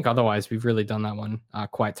 But I think otherwise we've really done that one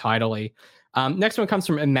quite tidily. Next one comes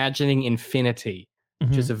from Imagining Infinity,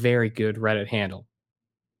 which is a very good Reddit handle.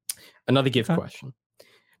 Another gift question.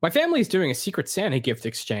 My family is doing a Secret Santa gift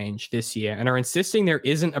exchange this year and are insisting there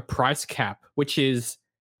isn't a price cap, which is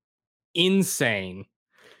insane.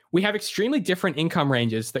 We have extremely different income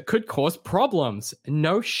ranges that could cause problems.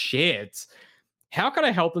 No shit. How can I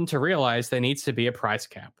help them to realize there needs to be a price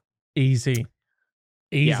cap? Easy.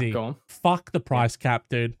 Yeah, go on. Fuck the price cap,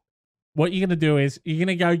 dude. What you're going to do is you're going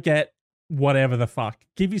to go get whatever the fuck.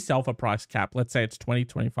 Give yourself a price cap. Let's say it's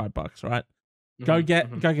 $20-$25, right? Go get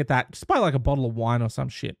that. Just buy like a bottle of wine or some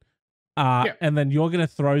shit. And then you're going to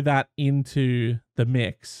throw that into the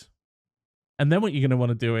mix. And then what you're going to want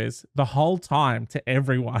to do is the whole time to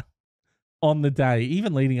everyone on the day,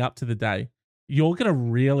 even leading up to the day, you're going to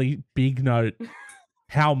really big note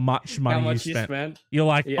how much money you spent. You're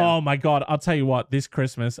like, oh my God, I'll tell you what, this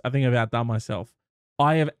Christmas, I think I've outdone myself.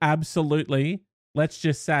 I have absolutely, let's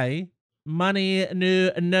just say, money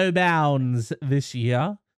no bounds this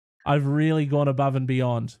year. I've really gone above and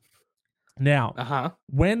beyond. Now,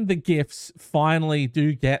 when the gifts finally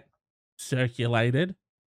do get circulated,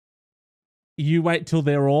 you wait till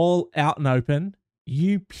they're all out and open.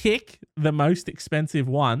 You pick the most expensive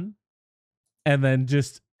one, and then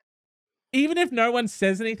just, even if no one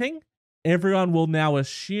says anything, everyone will now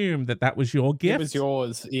assume that that was your gift. It was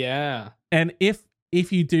yours, yeah. And if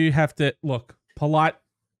you do have to, look, polite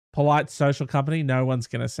social company, no one's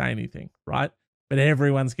going to say anything, right? But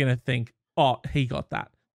everyone's going to think, oh, he got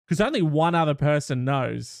that. Because only one other person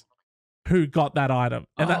knows who got that item.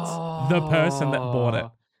 And that's the person that bought it.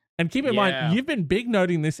 And keep in mind, you've been big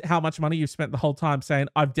noting this, how much money you've spent the whole time saying,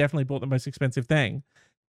 I've definitely bought the most expensive thing.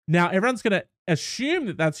 Now, everyone's going to assume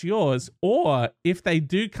that that's yours. Or if they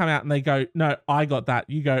do come out and they go, no, I got that.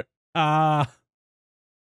 You go, I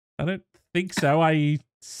don't think so. I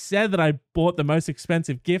said that I bought the most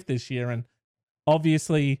expensive gift this year. And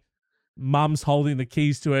obviously, Mum's holding the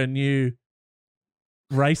keys to her new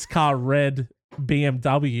race car red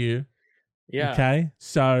BMW. Yeah. Okay.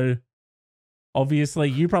 So obviously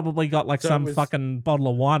you probably got like fucking bottle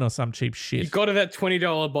of wine or some cheap shit. You got to that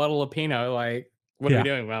 $20 bottle of Pinot. Like, what are we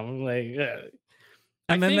doing, Mum? Like,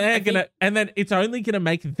 and then it's only gonna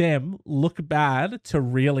make them look bad to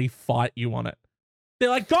really fight you on it. They're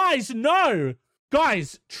like, guys, no,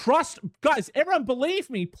 guys, everyone believe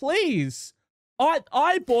me, please.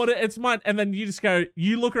 I bought it, it's mine. And then you just go,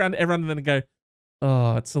 you look around at everyone and then go,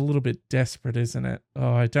 oh, it's a little bit desperate, isn't it?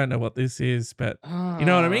 Oh, I don't know what this is, but you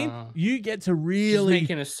know what I mean? You get to really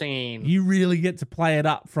making a scene. You really get to play it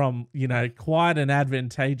up from, quite an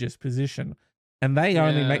advantageous position. And they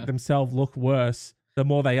only make themselves look worse the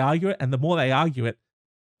more they argue it. And the more they argue it,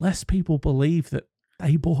 less people believe that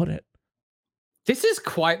they bought it. This is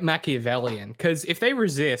quite Machiavellian, because if they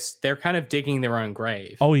resist, they're kind of digging their own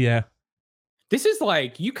grave. Oh, yeah. This is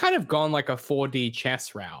like, you kind of gone like a 4D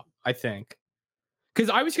chess route, I think. Because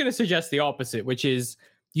I was going to suggest the opposite, which is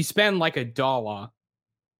you spend like $1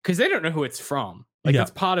 because they don't know who it's from. Like,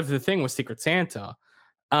 that's part of the thing with Secret Santa.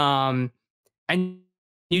 And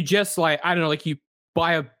you just like, I don't know, like you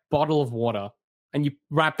buy a bottle of water and you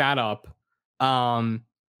wrap that up. And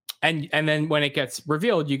then when it gets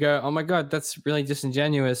revealed, you go, oh my God, that's really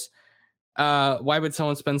disingenuous. Why would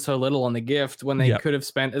someone spend so little on the gift when they could have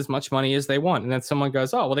spent as much money as they want? And then someone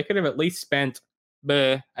goes, oh, well, they could have at least spent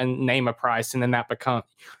and name a price. And then that becomes,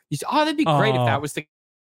 you say, oh, that'd be great if that was the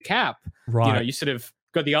cap. Right. You sort of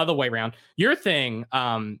go the other way around. Your thing,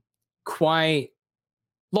 quite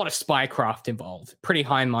a lot of spycraft involved. Pretty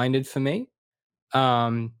high-minded for me.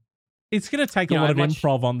 It's going to take a lot of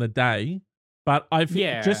improv on the day, but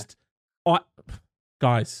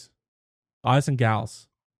guys and gals,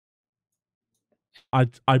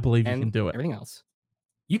 I believe you can do it. Everything else.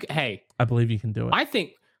 I believe you can do it. I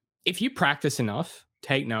think if you practice enough,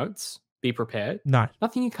 take notes, be prepared. No.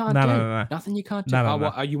 Nothing you can't do. No. Nothing you can't do.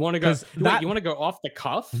 You want to go you want to go off the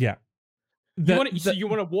cuff? Yeah. You want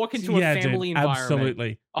to walk into a family environment.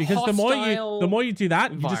 Absolutely. Because the more you do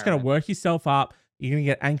that, you're just going to work yourself up. You're going to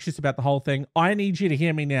get anxious about the whole thing. I need you to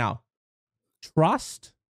hear me now.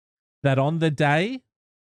 Trust that on the day,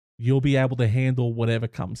 you'll be able to handle whatever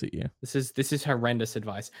comes at you. This is horrendous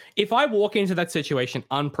advice. If I walk into that situation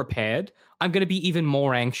unprepared, I'm going to be even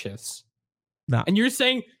more anxious. No. And you're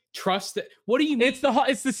saying trust that. What do you mean?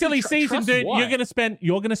 It's the silly season, dude. What? You're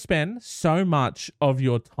gonna spend so much of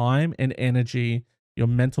your time and energy, your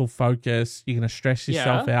mental focus. You're gonna stress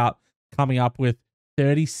yourself out, coming up with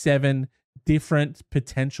 37 different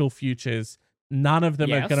potential futures. None of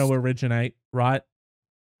them are going to originate, right?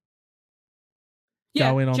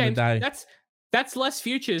 Yeah, go in on James, the day. That's less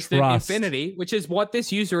futures than infinity, which is what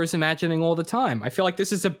this user is imagining all the time. I feel like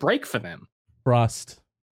this is a break for them. Trust.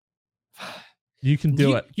 You can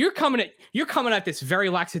do it. You're coming at this very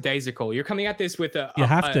lackadaisical. You're coming at this with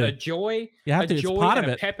a joy, it's part and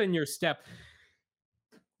of a it. pep in your step.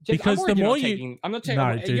 Because the more you're not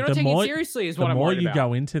taking it seriously is what I'm worried about. The more you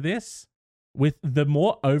go into this, the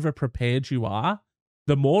more over prepared you are,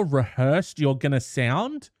 the more rehearsed you're gonna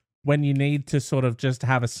sound when you need to sort of just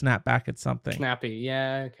have a snap back at something. Snappy,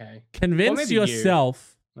 yeah, okay. Convince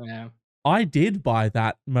yourself. Yeah. I did buy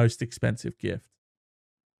that most expensive gift.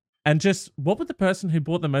 And just, what would the person who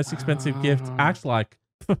bought the most expensive gift act like?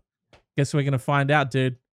 Guess we're going to find out,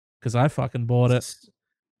 dude. Because I fucking bought it.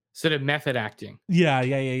 Sort of method acting.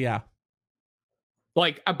 Yeah.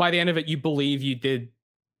 Like, by the end of it, you believe you did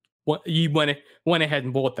what you went ahead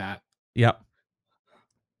and bought that. Yep.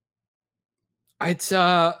 It's,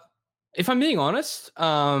 if I'm being honest,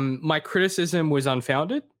 my criticism was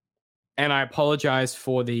unfounded. And I apologize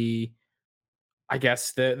for the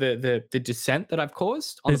dissent that I've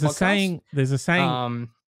caused on the podcast. There's a saying.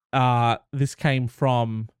 This came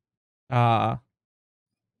from.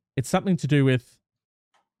 It's something to do with.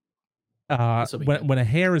 When a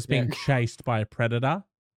hare is being chased by a predator,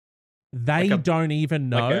 they don't even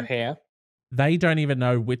know. Like a hare. They don't even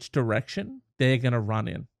know which direction they're going to run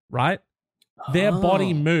in. Right. Their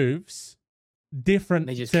body moves different.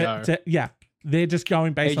 They just go. They're just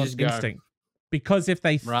going based on instinct. Because if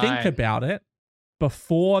they think about it,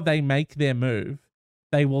 before they make their move,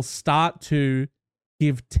 they will start to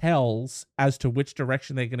give tells as to which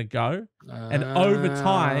direction they're going to go. And over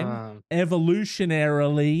time,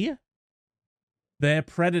 evolutionarily, their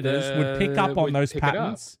predators would pick up on those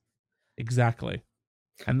patterns. Exactly.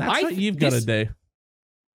 And that's what you've got to do.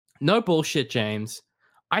 No bullshit, James.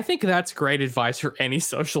 I think that's great advice for any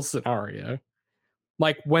social scenario.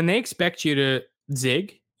 Like, when they expect you to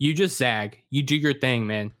zig, you just zag. You do your thing,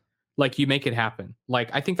 man. Like, you make it happen. Like,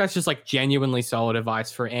 I think that's just like genuinely solid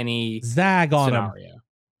advice for any zag on scenario. Him.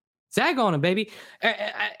 Zag on him, baby.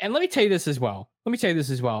 And let me tell you this as well.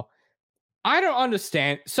 I don't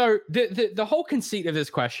understand. So the whole conceit of this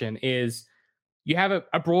question is you have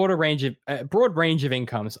a broad range of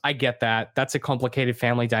incomes. I get that. That's a complicated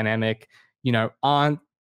family dynamic. Aunt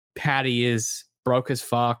Patty is broke as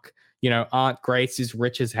fuck. Aunt Grace is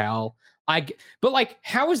rich as hell. But like,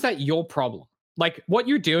 how is that your problem? Like, what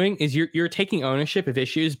you're doing is you're taking ownership of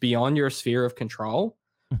issues beyond your sphere of control,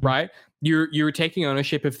 right? You're taking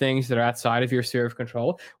ownership of things that are outside of your sphere of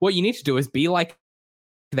control. What you need to do is be like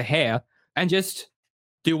the hare and just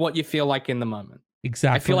do what you feel like in the moment.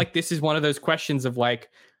 Exactly. I feel like this is one of those questions of like,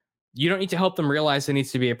 you don't need to help them realize there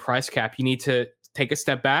needs to be a price cap. You need to take a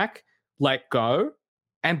step back, let go,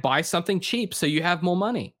 and buy something cheap so you have more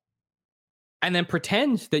money. And then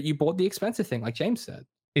pretend that you bought the expensive thing, like James said.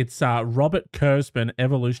 It's Robert Kurzban,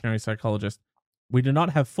 evolutionary psychologist. We do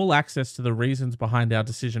not have full access to the reasons behind our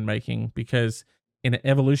decision-making because, in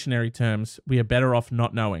evolutionary terms, we are better off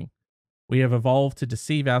not knowing. We have evolved to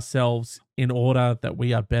deceive ourselves in order that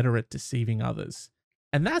we are better at deceiving others.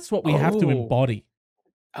 And that's what we have to embody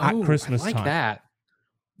at Christmas time. I like that.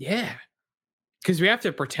 Yeah. Because we have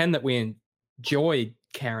to pretend that we enjoy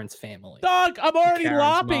Karen's family. Dog, I'm already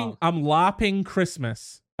LARPing. Mom. I'm LARPing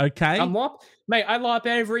Christmas. Okay? Mate, I LARP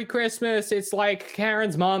every Christmas. It's like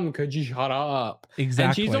Karen's mom, could you shut up? Exactly.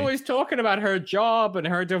 And she's always talking about her job and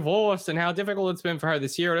her divorce and how difficult it's been for her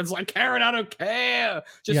this year. And it's like, Karen, I don't care.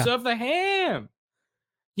 Just serve the ham.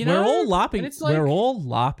 You We're all know? And LARPing. it's like, We're all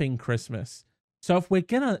LARPing Christmas. So if we're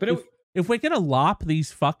gonna but if we're gonna LARP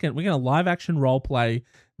these we're gonna live action role play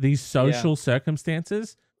these social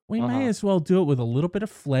circumstances, we may as well do it with a little bit of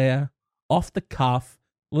flair, off the cuff,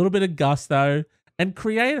 a little bit of gusto, and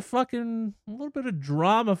create a little bit of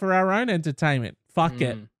drama for our own entertainment. Fuck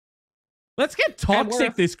it. Let's get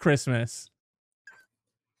toxic this Christmas.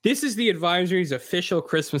 This is the advisory's official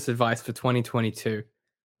Christmas advice for 2022.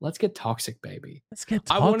 Let's get toxic, baby. Let's get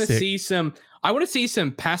toxic. I want to see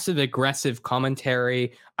some passive aggressive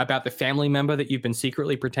commentary about the family member that you've been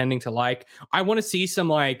secretly pretending to like. I want to see some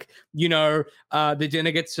the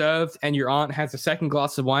dinner gets served and your aunt has a second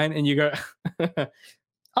glass of wine and you go,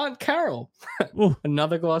 Aunt Carol,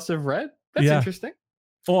 another glass of red. That's interesting.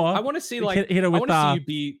 Or I want to see hit her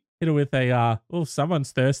with a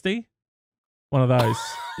someone's thirsty. One of those.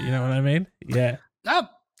 You know what I mean? Yeah.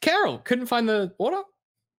 Carol couldn't find the water.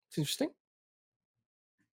 It's interesting.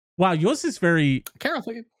 Wow, yours is very Carol.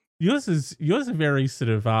 Yours is very sort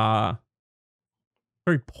of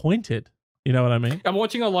very pointed. You know what I mean? I'm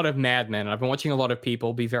watching a lot of Mad Men. I've been watching a lot of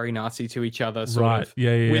people be very Nazi to each other,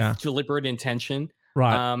 with deliberate intention.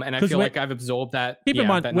 Right. And I feel like I've absorbed that. Keep in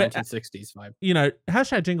mind that 1960s vibe. You know,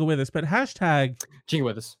 hashtag Jingle with us, but hashtag Jingle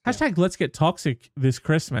with us. Hashtag Let's Get Toxic this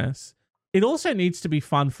Christmas. It also needs to be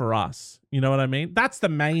fun for us. You know what I mean? That's the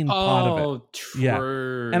main part of it. Oh, true. Yeah.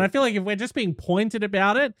 And I feel like if we're just being pointed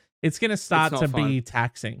about it, it's going to start to be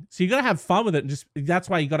taxing. So you got to have fun with it. And that's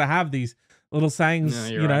why you got to have these little sayings.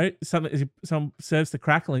 No, right. Some serves the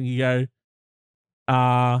crackling. You go,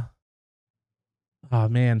 oh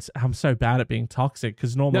man, I'm so bad at being toxic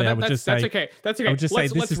because normally I would just say, that's okay. That's okay. I would just say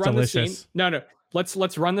this is delicious. No.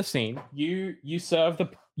 Let's run the scene. You serve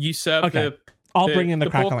okay. I'll bring in the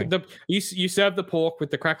crackling. Pork, you serve the pork with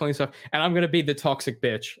the crackling stuff, and I'm gonna be the toxic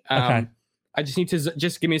bitch. Okay. I just need to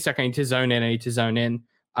give me a second. I need to zone in.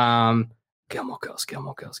 Gilmore Girls.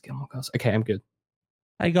 Okay, I'm good.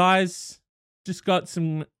 Hey guys, just got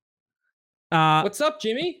some. What's up,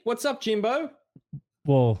 Jimmy? What's up, Jimbo?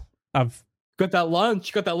 Well, I've got that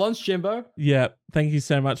lunch. Jimbo. Yeah. Thank you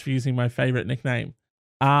so much for using my favorite nickname.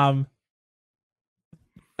 Feel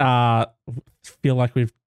like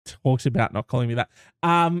we've talked about not calling me that.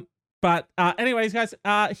 But anyways, guys,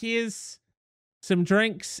 here's some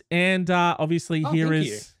drinks, and obviously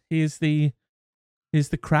here's the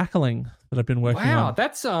crackling that I've been working on. Wow,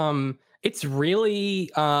 that's it's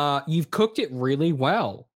really you've cooked it really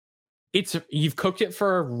well. You've cooked it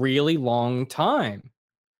for a really long time.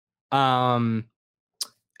 And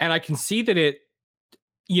I can see that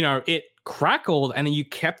it crackled and then you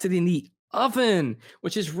kept it in the oven,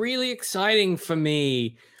 which is really exciting for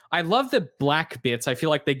me. I love the black bits. I feel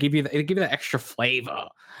like they give you that extra flavor.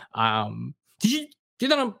 Did you do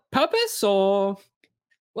that on purpose, or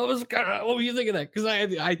what were you thinking of that? Because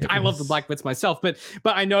I love the black bits myself, but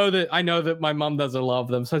I know that my mom doesn't love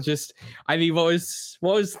them. So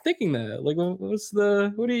what was thinking there? Like, what's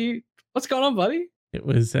going on, buddy? It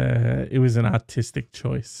was an artistic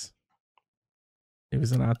choice. And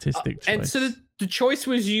so the choice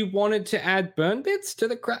was you wanted to add burn bits to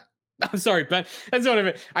the crack. I'm sorry, but that's what I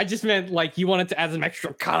meant. I just meant like you wanted to add some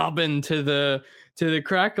extra carbon to the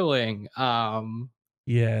crackling.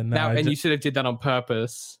 Yeah, no. And you sort of did that on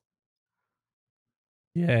purpose.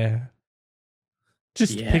 Yeah.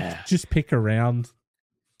 Just pick around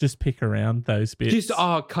those bits.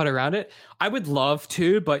 Cut around it. I would love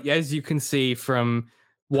to, but as you can see from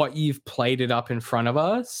what you've plated up in front of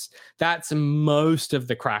us, that's most of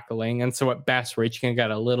the crackling. And so at best, Rich can get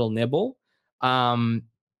a little nibble.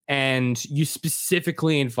 And you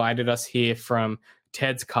specifically invited us here from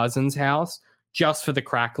Ted's cousin's house just for the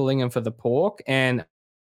crackling and for the pork. And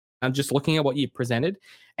I'm just looking at what you presented,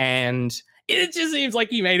 and it just seems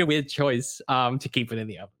like you made a weird choice to keep it in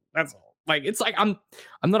the oven. That's all. Like, it's like I'm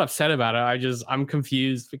not upset about it. I'm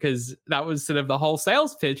confused because that was sort of the whole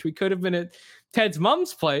sales pitch. We could have been at Ted's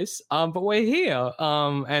mum's place, but we're here.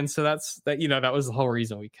 And so that was the whole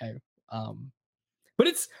reason we came. But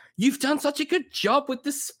you've done such a good job with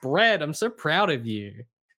the spread. I'm so proud of you.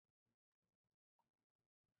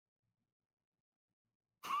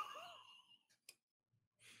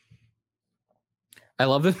 I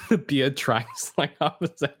love that the beard tracks like half a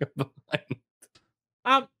second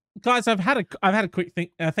behind. Guys, I've had a quick think.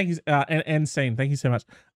 Thank you, end scene. Thank you so much.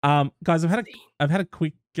 Guys, I've had a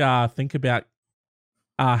quick think about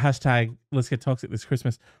hashtag Let's Get Toxic this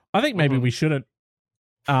Christmas. I think maybe we shouldn't.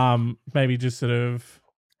 Maybe just sort of.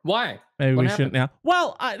 Why? Maybe we shouldn't now.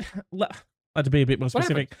 Well, I'd like to be a bit more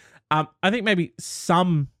specific. I think maybe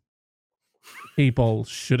some people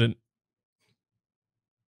shouldn't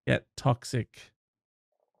get toxic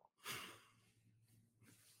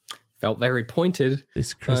Felt very pointed.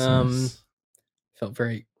 This Christmas. Felt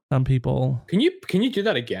very. Some people. Can you do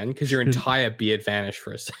that again? Because your entire beard vanished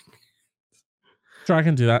for a second. Sure, I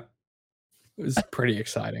can do that. It was pretty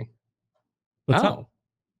exciting. What's up?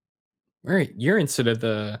 Right, you're in sort of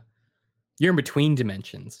you're in between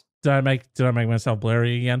dimensions. Did I make myself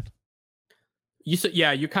blurry again? You said,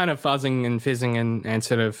 yeah, you're kind of fuzzing and fizzing and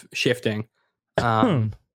sort of shifting.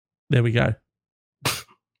 There we go.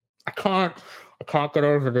 I can't get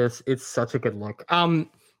over this. It's such a good look.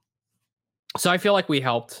 So I feel like we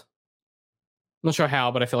helped. I'm not sure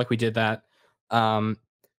how, but I feel like we did that.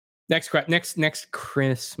 Next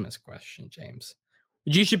Christmas question, James.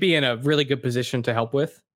 You should be in a really good position to help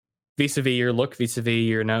with, vis-a-vis your look, vis-a-vis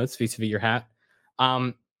your notes, vis-a-vis your hat.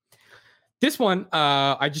 This one,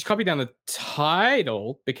 I just copied down the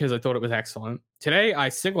title because I thought it was excellent. Today, I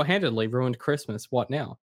single-handedly ruined Christmas. What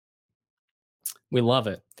now? We love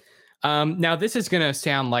it. Now, this is going to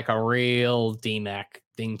sound like a real DMAC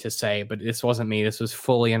thing to say, but this wasn't me. This was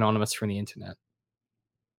fully anonymous from the internet.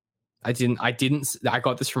 I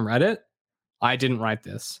got this from Reddit. I didn't write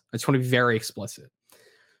this. I just want to be very explicit.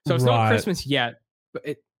 So it's not Christmas yet,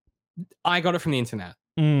 but I got it from the internet.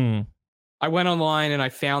 I went online and I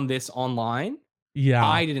found this online. Yeah.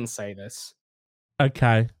 I didn't say this.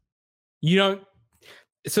 Okay. You don't.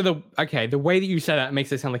 So the way that you said that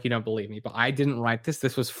makes it sound like you don't believe me, but I didn't write this.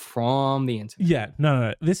 This was from the internet. Yeah.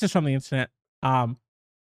 No. This is from the internet. And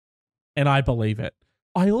I believe it.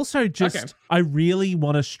 I also I really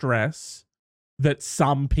want to stress that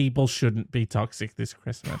some people shouldn't be toxic this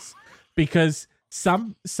Christmas because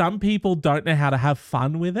some people don't know how to have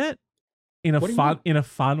fun with it in a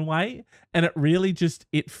fun way, and it really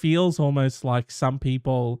it feels almost like some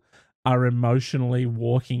people are emotionally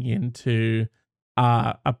walking into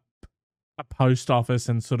a post office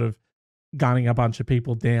and sort of gunning a bunch of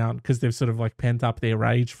people down because they've sort of like pent up their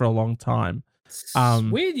rage for a long time.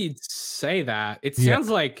 Weird you'd say that. It sounds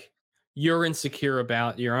like you're insecure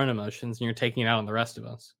about your own emotions and you're taking it out on the rest of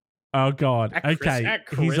us. Oh God. Okay.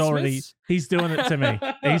 He's doing it to me.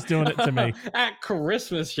 He's doing it to me. At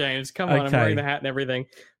Christmas, James. Come on, I'm wearing the hat and everything.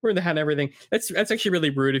 That's actually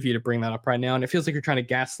really rude of you to bring that up right now. And it feels like you're trying to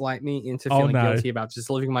gaslight me into feeling guilty about just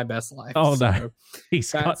living my best life. Oh no. He's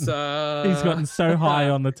gotten so high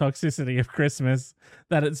on the toxicity of Christmas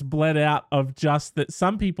that it's bled out of just that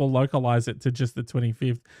some people localize it to just the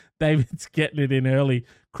 25th. David's getting it in early.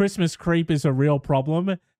 Christmas creep is a real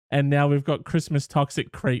problem. And now we've got Christmas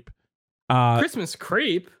toxic creep. Christmas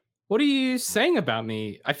creep? What are you saying about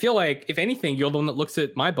me? I feel like, if anything, you're the one that looks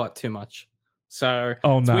at my butt too much. So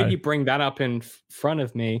it's weird you bring that up in front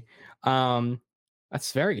of me.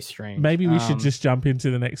 That's very strange. Maybe we should just jump into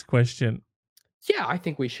the next question. Yeah, I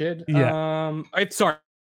think we should. Yeah.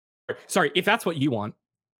 Sorry. If that's what you want.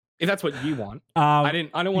 I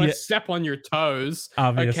don't want to step on your toes.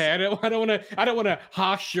 Obvious. Okay, I don't want to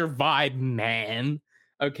harsh your vibe, man.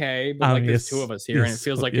 Okay, but there's two of us here, and it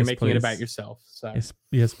feels like you're making it about yourself. So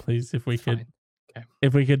yes, please. If we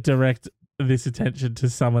could direct this attention to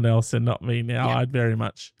someone else and not me now, I'd very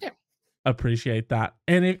much appreciate that.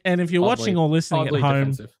 And if you're watching or listening at home,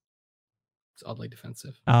 it's oddly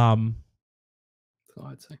defensive. So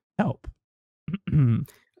I'd say help. So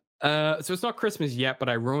it's not Christmas yet, but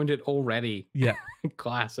I ruined it already. Yeah,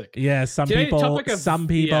 classic. Yeah, some people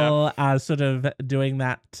are sort of doing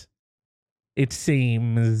that. It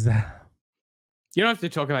seems. You don't have to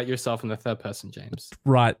talk about yourself in the third person, James.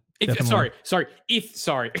 Right. Sorry.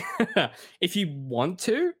 If you want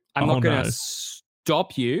to, I'm not going to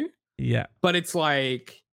stop you. Yeah. But it's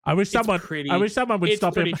like I wish someone would stop him. It's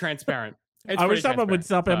pretty transparent. I wish someone would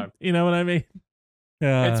stop him. You know what I mean?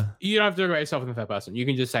 Yeah. You don't have to talk about yourself in the third person. You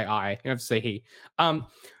can just say I. You don't have to say he.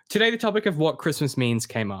 Today, the topic of what Christmas means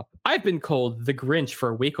came up. I've been called the Grinch for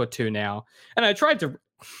a week or two now, and I tried to.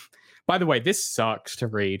 By the way, this sucks to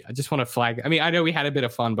read. I just want to flag. I mean, I know we had a bit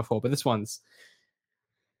of fun before, but this one's.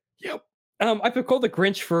 Yep. I've been called the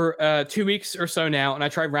Grinch for 2 weeks or so now, and I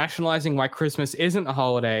tried rationalizing why Christmas isn't a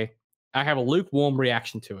holiday. I have a lukewarm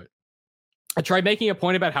reaction to it. I tried making a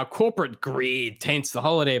point about how corporate greed taints the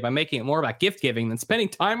holiday by making it more about gift giving than spending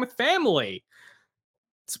time with family.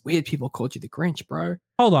 It's weird people called you the Grinch, bro.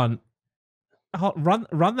 Hold on.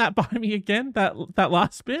 Run that by me again, that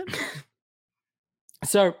last bit.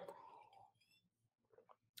 So,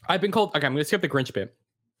 I've been called... Okay, I'm going to skip the Grinch bit.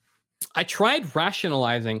 I tried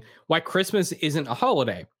rationalizing why Christmas isn't a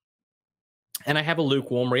holiday, and I have a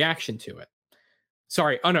lukewarm reaction to it.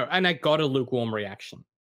 And I got a lukewarm reaction.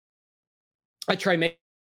 I tried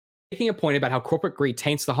making a point about how corporate greed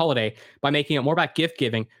taints the holiday by making it more about gift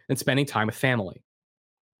giving than spending time with family.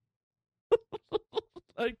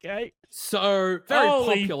 Okay. So very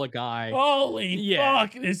popular guy. Holy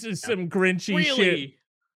fuck! This is some Grinchy shit. Really,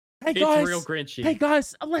 Hey it's guys, real Grinchy. Hey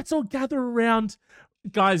guys, let's all gather around.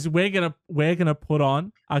 Guys, we're gonna put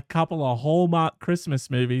on a couple of Hallmark Christmas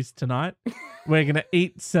movies tonight. We're gonna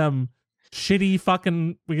eat some shitty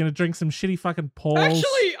fucking. We're gonna drink some shitty fucking Paul's.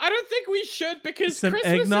 Actually, I don't think we should because Some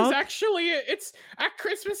Christmas eggnog? is actually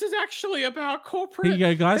Christmas is actually about corporate. Here you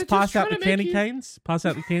go, guys. They're Pass just out the trying to make candy you- canes. Pass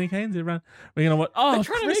out the candy canes, everyone. We're gonna what? Oh, They're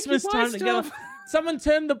trying to make you Christmas buy time together. stuff. Someone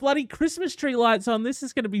turn the bloody Christmas tree lights on. This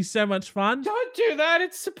is gonna be so much fun. Don't do that.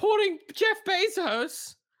 It's supporting Jeff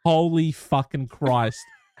Bezos. Holy fucking Christ.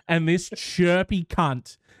 And this chirpy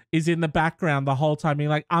cunt is in the background the whole time being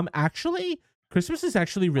like, actually, Christmas is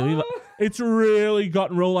actually really, it's really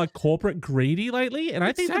gotten real like corporate greedy lately. And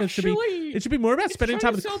I think that it should be more about spending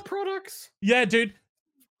time with sell products. Yeah, dude.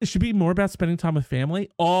 It should be more about spending time with family.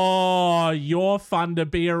 Oh, you're fun to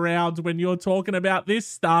be around when you're talking about this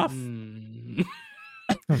stuff.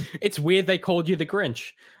 It's weird they called you the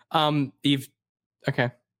Grinch. Okay.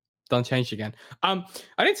 Don't change again. I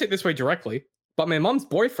didn't say it this way directly, but my mom's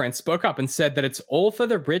boyfriend spoke up and said that it's all for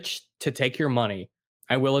the rich to take your money.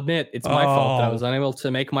 I will admit, it's my fault that I was unable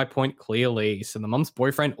to make my point clearly. So the mom's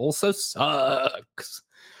boyfriend also sucks.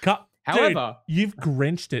 However, dude, you've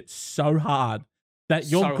Grinched it so hard that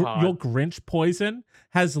your Grinch poison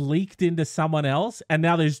has leaked into someone else, and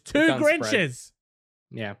now there's two Grinches.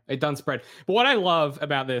 Yeah, it done spread. But what I love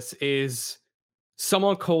about this is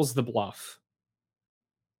someone calls the bluff.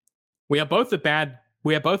 We are both the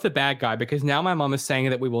bad guy because now my mom is saying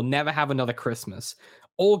that we will never have another Christmas.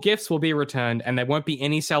 All gifts will be returned and there won't be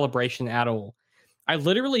any celebration at all. I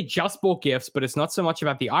literally just bought gifts, but it's not so much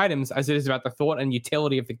about the items as it is about the thought and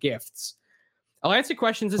utility of the gifts. I'll answer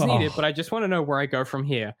questions as needed, but I just want to know where I go from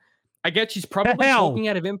here. I get she's probably talking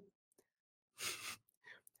out of him.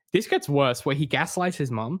 This gets worse, where he gaslights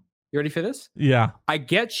his mom. You ready for this? Yeah. I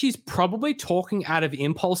get she's probably talking out of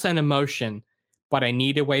impulse and emotion, but I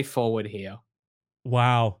need a way forward here.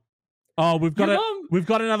 Wow. Oh, we've got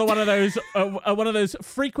another one of those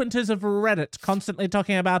frequenters of Reddit constantly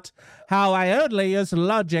talking about how I only use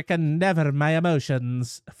logic and never my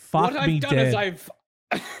emotions. Fuck what me I've done dead. is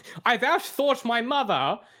I've outthought my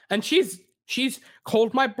mother, and she's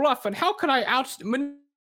called my bluff. And how can I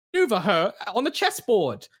outmaneuver her on the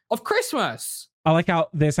chessboard of Christmas? I like how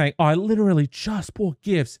they're saying, I literally just bought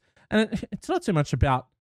gifts. And it's not so much about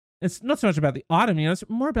the item, it's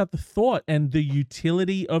more about the thought and the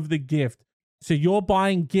utility of the gift. So you're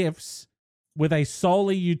buying gifts with a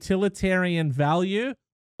solely utilitarian value.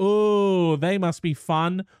 Oh, they must be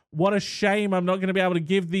fun. What a shame I'm not going to be able to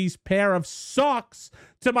give these pair of socks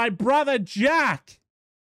to my brother Jack.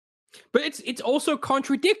 But it's also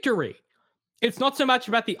contradictory. It's not so much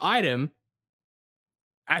about the item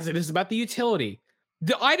as it is about the utility.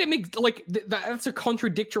 The item, that's a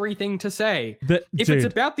contradictory thing to say. It's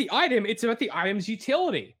about the item, it's about the item's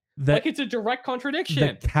utility. It's a direct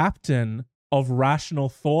contradiction. The captain of rational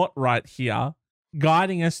thought right here,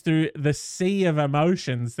 guiding us through the sea of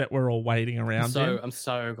emotions that we're all waiting around in. I'm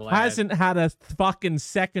so glad. Hasn't had a fucking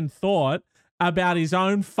second thought about his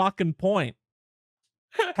own fucking point.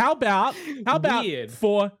 How about Weird.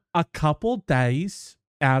 For a couple days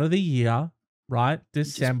out of the year, right?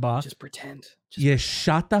 December. Just pretend. You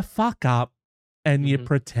shut the fuck up and you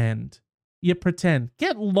pretend. You pretend.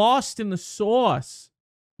 Get lost in the sauce.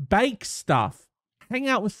 Bake stuff. Hang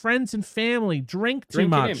out with friends and family. Drink too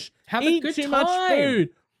much. Eat too much food.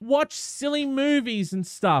 Watch silly movies and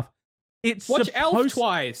stuff. Watch Elf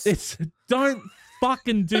twice. Don't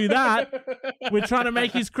fucking do that. We're trying to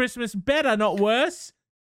make his Christmas better, not worse.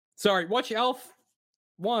 Sorry, watch Elf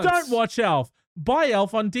once. Don't watch Elf. Buy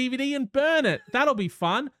Elf on DVD and burn it. That'll be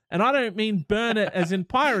fun. And I don't mean burn it as in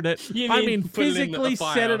pirate it. I mean physically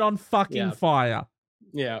set it on fucking fire.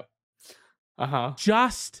 Yeah.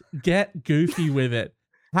 Just get goofy with it.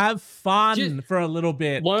 Have fun for a little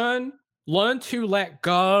bit. Learn to let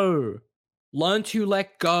go. Learn to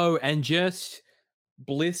let go and just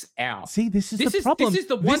bliss out. See, this is the problem. This is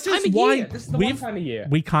the one time a year. This is the one time a year.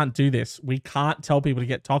 We can't do this. We can't tell people to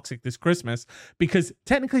get toxic this Christmas because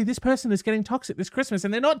technically this person is getting toxic this Christmas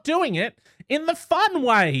and they're not doing it in the fun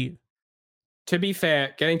way. To be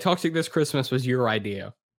fair, getting toxic this Christmas was your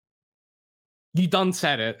idea. You done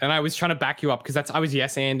said it, and I was trying to back you up because I was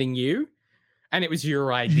yes-anding you, and it was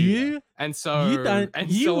your idea. You weren't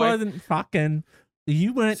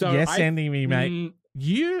yes-anding me, mate.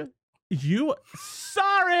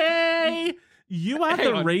 Sorry! You are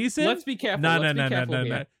the reason. Let's be careful. No.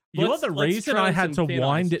 You're the reason I had to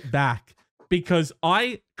wind it back. because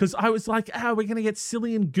I was like, oh, we're gonna get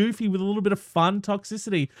silly and goofy with a little bit of fun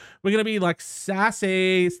toxicity. We're gonna be like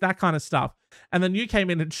sassy, it's that kind of stuff. And then you came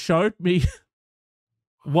in and showed me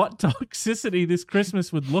what toxicity this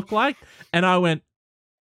Christmas would look like, and I went,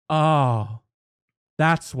 oh,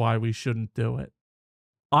 that's why we shouldn't do it.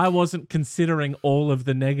 I wasn't considering all of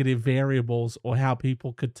the negative variables or how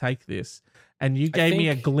people could take this. And you gave me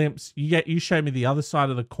a glimpse. You showed me the other side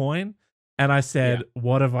of the coin, and I said,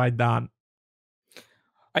 what have I done?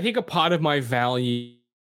 I think a part of my value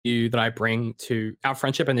that I bring to our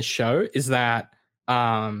friendship and the show is that,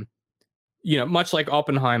 much like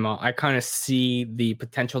Oppenheimer, I kind of see the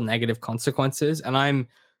potential negative consequences, and I'm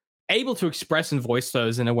able to express and voice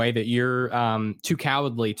those in a way that you're too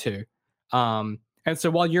cowardly to. And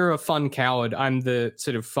so while you're a fun coward, I'm the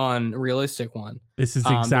sort of fun, realistic one. This is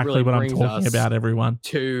exactly really what I'm talking about, everyone.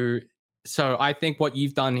 So I think what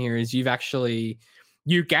you've done here is you're gaslighting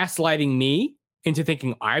me into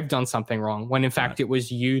thinking I've done something wrong, when in fact it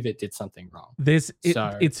was you that did something wrong.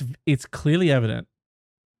 It's clearly evident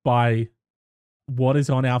by what is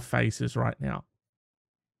on our faces right now.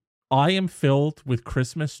 I am filled with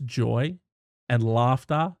Christmas joy and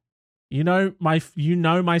laughter. You know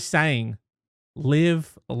my saying,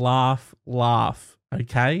 live, laugh, laugh.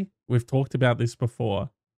 Okay? We've talked about this before.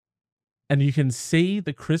 And you can see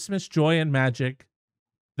the Christmas joy and magic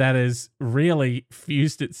that has really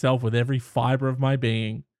fused itself with every fiber of my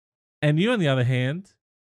being. And you, on the other hand,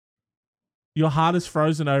 your heart is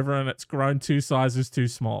frozen over and it's grown 2 sizes too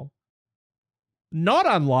small. Not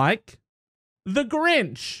unlike the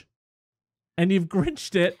Grinch. And you've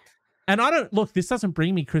Grinched it. And this doesn't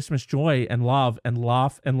bring me Christmas joy and love and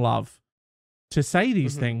laugh and love to say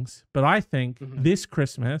these things. But I think this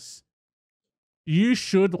Christmas, you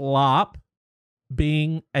should LARP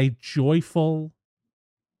being a joyful,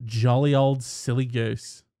 jolly old silly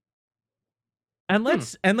goose. And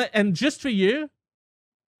and just for you,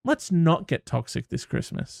 let's not get toxic this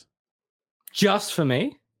Christmas. Just for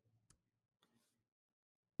me?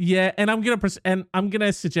 Yeah, and I'm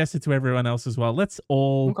gonna suggest it to everyone else as well. Let's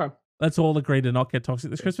all agree to not get toxic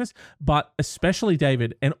this Christmas, but especially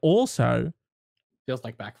David, and also feels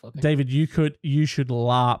like backflipping. David, you should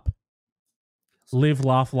LARP, live,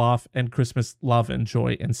 laugh, and Christmas love and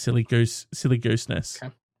joy and silly gooseness.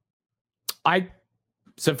 Okay.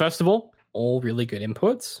 So first of all really good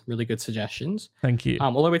inputs, really good suggestions. Thank you.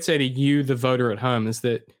 All I would say to you, the voter at home, is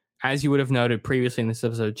that, as you would have noted previously in this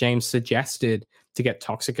episode, James suggested to get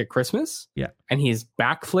toxic at Christmas. Yeah. And he has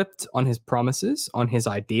backflipped on his promises, on his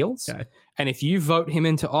ideals. Okay. And if you vote him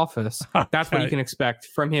into office, that's what you can expect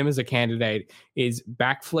from him as a candidate, is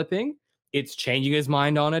backflipping. It's changing his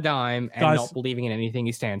mind on a dime and not believing in anything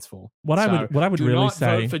he stands for. What I would really say,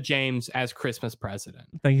 do not vote for James as Christmas president.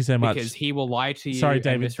 Thank you so much. Because he will lie to you. Sorry,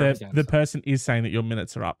 David. The person is saying that your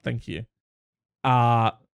minutes are up. Thank you.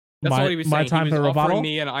 That's what he was saying. My time for rebuttal.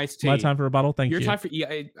 Me an iced tea. My time for rebuttal. Thank you. Your time for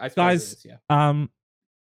I suppose guys. It is, yeah.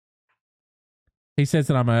 He says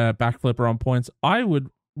that I'm a backflipper on points. I would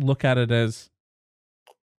look at it as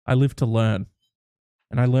I live to learn,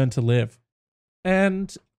 and I learn to live.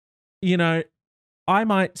 And I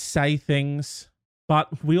might say things,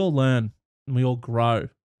 but we all learn and we all grow,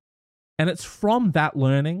 and it's from that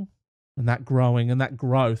learning and that growing and that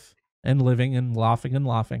growth and living and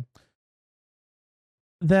laughing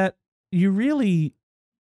that you really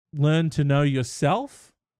learn to know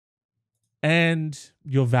yourself and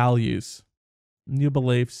your values, your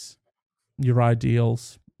beliefs, your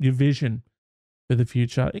ideals, your vision for the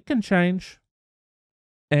future. It can change,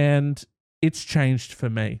 and it's changed for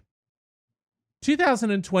me.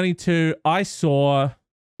 2022, I saw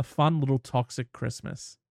a fun little toxic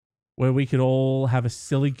Christmas where we could all have a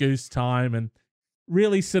silly goose time and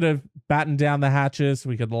really sort of batten down the hatches.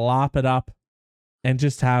 We could LARP it up and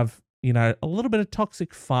just have, a little bit of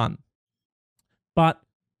toxic fun. But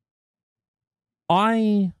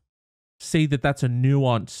I see that that's a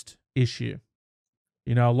nuanced issue.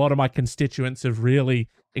 A lot of my constituents have really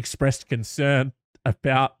expressed concern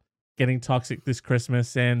about getting toxic this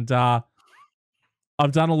Christmas, and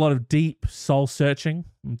I've done a lot of deep soul searching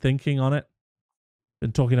and thinking on it.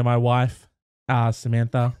 Been talking to my wife,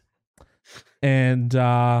 Samantha, and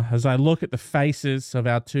as I look at the faces of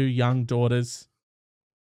our 2 young daughters,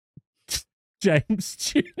 James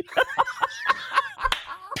Jr.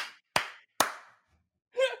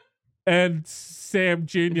 and Sam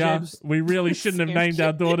Jr. We really shouldn't have named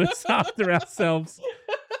our daughters after ourselves.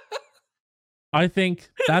 I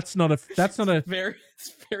think that's not a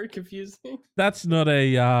it's very confusing. That's not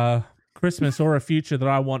a Christmas or a future that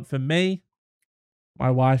I want for me,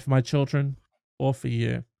 my wife, my children, or for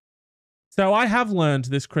you. So I have learned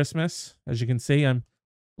this Christmas, as you can see, I'm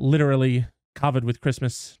literally covered with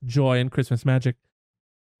Christmas joy and Christmas magic.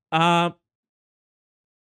 I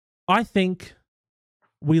think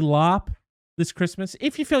we LARP this Christmas.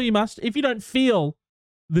 If you feel you must, if you don't feel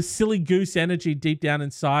the silly goose energy deep down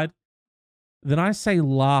inside, then I say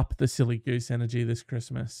LARP the silly goose energy this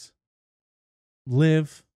Christmas.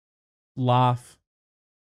 Live, laugh,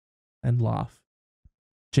 and laugh.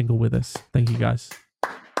 Jingle with us. Thank you, guys.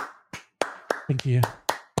 Thank you.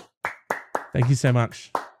 Thank you so much.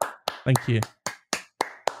 Thank you.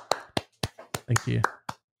 Thank you.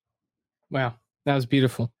 Wow, that was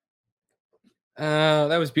beautiful.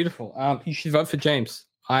 That was beautiful. You should vote for James.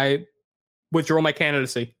 I withdraw my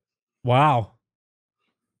candidacy. Wow.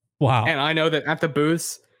 And I know that at the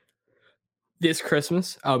booths this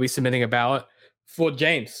Christmas, I'll be submitting a ballot for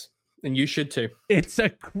James. And you should too. It's a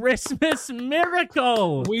Christmas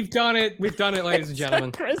miracle. We've done it, ladies and gentlemen.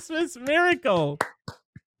 It's a Christmas miracle.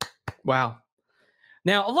 Wow.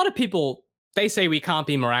 Now, a lot of people, they say we can't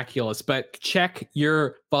be miraculous, but check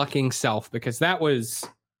your fucking self, because that was...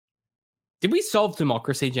 Did we solve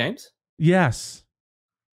democracy, James? Yes.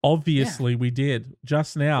 Obviously, we did.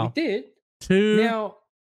 Just now. We did. Two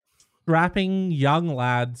strapping young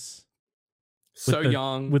lads.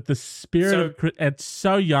 Young. With the spirit of... It's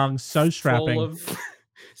so young, so strapping.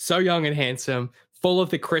 So young and handsome, full of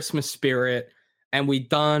the Christmas spirit, and we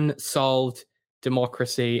done solved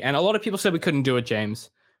democracy. And a lot of people said we couldn't do it, James.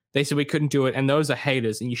 They said we couldn't do it, and those are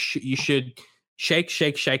haters, and you should shake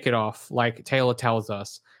it off, like Taylor tells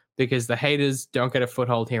us, because the haters don't get a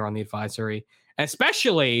foothold here on the advisory, and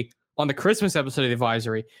especially on the Christmas episode of the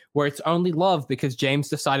advisory, where it's only love because James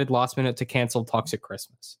decided last minute to cancel Toxic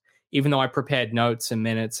Christmas. Even though I prepared notes and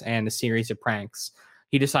minutes and a series of pranks,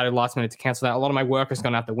 he decided last minute to cancel that. A lot of my work has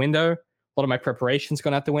gone out the window. A lot of my preparation's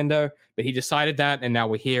gone out the window, but he decided that, and now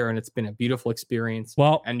we're here, and it's been a beautiful experience.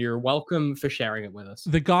 Well, and you're welcome for sharing it with us.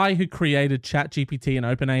 The guy who created ChatGPT and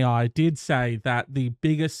OpenAI did say that the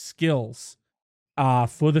biggest skills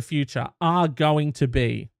for the future are going to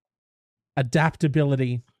be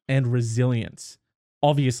adaptability and resilience.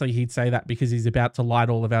 Obviously, he'd say that because he's about to light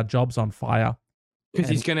all of our jobs on fire. Because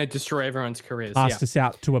he's going to destroy everyone's careers. Cast us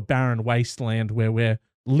out to a barren wasteland where we're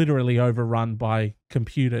literally overrun by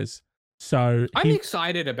computers. So I'm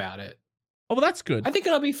excited about it. Oh, well, that's good. I think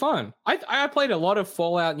it'll be fun. I played a lot of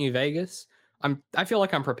Fallout New Vegas. I feel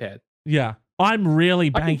like I'm prepared. Yeah. I'm really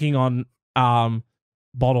banking on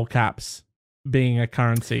bottle caps being a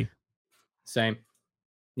currency. Same.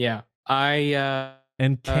 Yeah.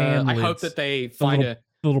 And can lids. I hope that they find a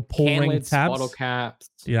little pouring tabs, bottle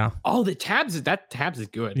caps. Yeah. Oh, the tabs. That tabs is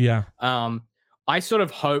good. Yeah. I sort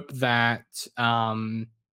of hope that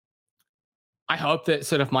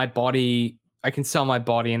sort of my body, I can sell my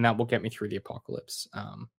body, and that will get me through the apocalypse.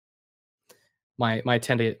 My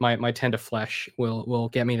tender flesh will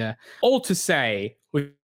get me there. All to say,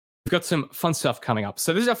 we've got some fun stuff coming up.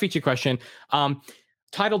 So this is our feature question,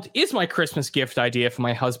 titled, "Is my Christmas gift idea for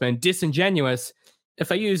my husband disingenuous if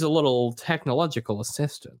I use a little technological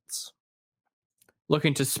assistance?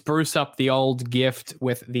 Looking to spruce up the old gift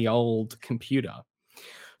with the old computer."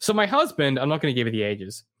 So my husband, I'm not going to give you the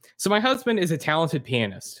ages. So my husband is a talented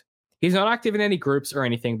pianist. He's not active in any groups or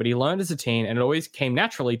anything, but he learned as a teen, and it always came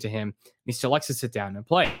naturally to him. He still likes to sit down and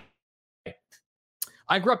play.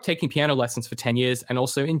 I grew up taking piano lessons for 10 years and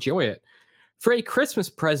also enjoy it. For a Christmas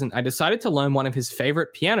present, I decided to learn one of his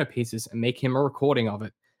favorite piano pieces and make him a recording of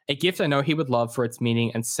it. A gift I know he would love for its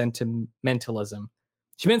meaning and sentimentalism.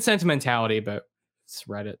 She meant sentimentality, but it's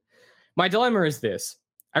Reddit. My dilemma is this.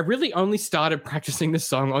 I really only started practicing the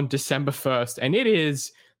song on December 1st, and it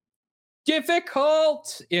is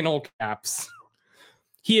difficult in all caps.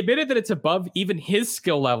 He admitted that it's above even his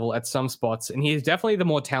skill level at some spots, and he is definitely the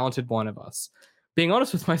more talented one of us. Being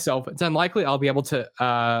honest with myself, it's unlikely I'll be able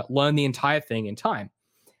to learn the entire thing in time.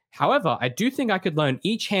 However, I do think I could learn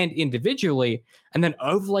each hand individually and then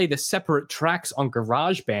overlay the separate tracks on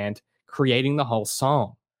GarageBand, creating the whole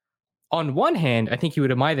song. On one hand, I think he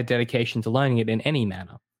would admire the dedication to learning it in any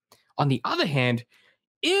manner. On the other hand,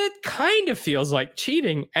 it kind of feels like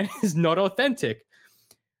cheating and is not authentic.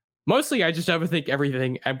 Mostly, I just overthink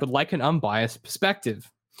everything and would like an unbiased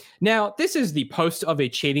perspective. Now, this is the post of a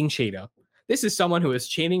cheating cheater. This is someone who is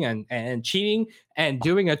cheating and cheating and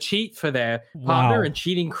doing a cheat for their partner and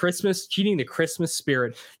cheating the Christmas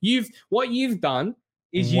spirit. What you've done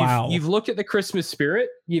is you've looked at the Christmas spirit,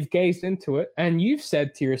 you've gazed into it, and you've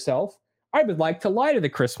said to yourself, I would like to lie to the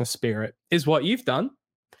Christmas spirit, is what you've done.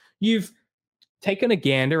 You've taken a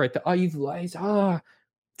gander at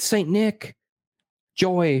Saint Nick,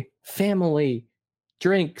 joy, family,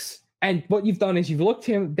 drinks, And what you've done is you've looked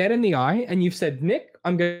him dead in the eye and you've said, Nick,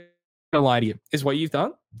 I'm going to lie to you, is what you've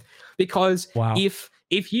done. Because Wow. if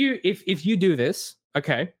you do this,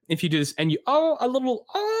 okay, if you do this and you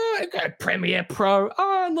okay, Premiere Pro,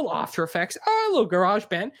 a little After Effects, a little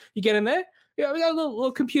GarageBand, you get in there, a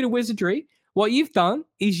little computer wizardry. What you've done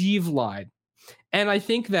is you've lied. And I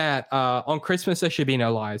think that on Christmas there should be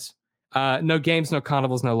no lies. No games, no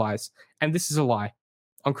carnivals, no lies. And this is a lie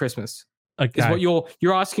on Christmas. Okay. Is what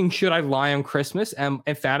you're asking, should I lie on Christmas?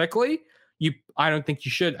 Emphatically, I don't think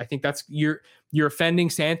you should. I think that's you're offending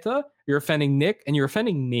Santa, you're offending Nick, and you're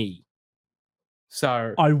offending me.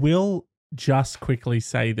 So I will just quickly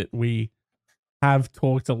say that we have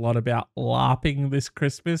talked a lot about LARPing this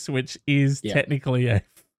Christmas, which is technically a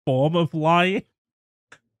form of lying.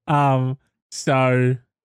 So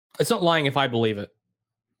it's not lying if I believe it.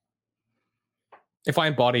 If I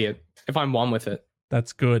embody it, if I'm one with it.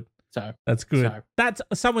 That's good. So that's good. That's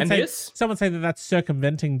someone say that that's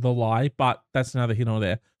circumventing the lie, but that's neither here nor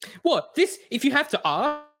there. Well, if you have to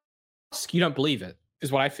ask, you don't believe it,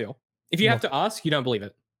 is what I feel. If you have to ask, you don't believe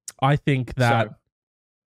it. I think that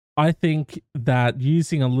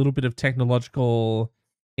using a little bit of technological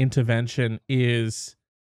intervention is,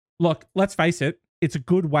 look, let's face it, it's a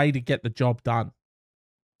good way to get the job done.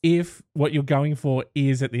 If what you're going for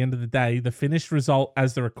is, at the end of the day, the finished result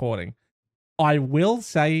as the recording, I will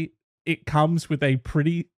say it comes with a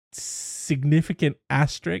pretty significant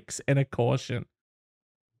asterisk and a caution.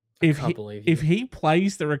 If he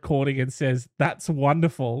plays the recording and says, that's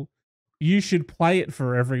wonderful, you should play it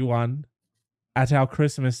for everyone at our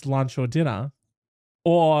Christmas lunch or dinner,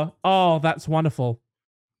 or, oh, that's wonderful,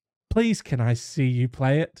 please can I see you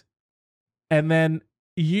play it? And then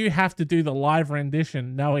you have to do the live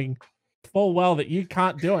rendition knowing full well that you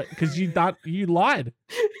can't do it because you lied.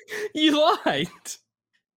 You lied.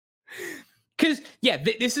 Because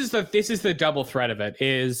this is the double threat of it,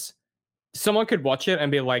 is someone could watch it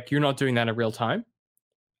and be like, you're not doing that in real time.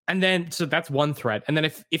 And then so that's one threat. And then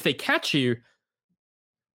if they catch you,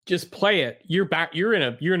 just play it. You're back. You're in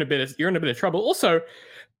a bit of trouble. Also,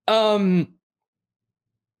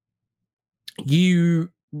 you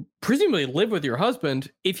presumably live with your husband.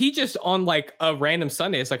 If he just on like a random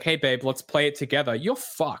Sunday is like, hey babe, let's play it together, you're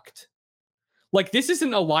fucked. Like, this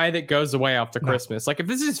isn't a lie that goes away after Christmas. Like, if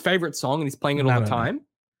this is his favorite song and he's playing it all the time,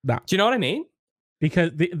 do you know what I mean?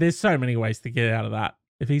 Because there's so many ways to get out of that.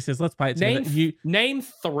 If he says, let's play it together, name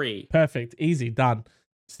 3. Perfect, easy, done.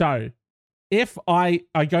 So if I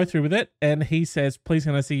go through with it and he says, please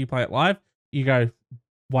can I see you play it live? You go,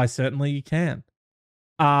 why, certainly you can.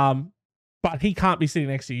 But he can't be sitting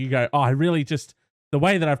next to you. You go, oh, I really just, the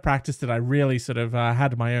way that I've practiced it, I really sort of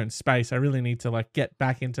had my own space. I really need to like get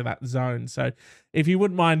back into that zone. So if you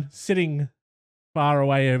wouldn't mind sitting far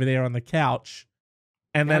away over there on the couch,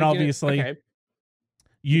 and then obviously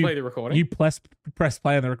you play the recording. You press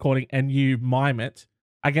play on the recording and you mime it.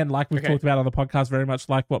 Again, like we've talked about on the podcast, very much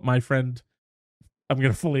like what my friend, I'm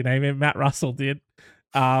going to fully name him, Matt Russell, did.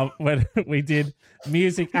 When we did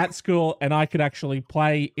music at school and I could actually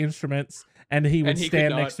play instruments and he would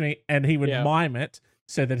stand next to me and he would mime it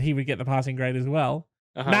so that he would get the passing grade as well.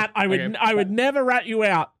 Matt, I would never rat you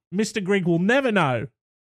out. Mr. Grigg will never know.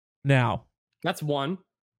 Now. That's 1.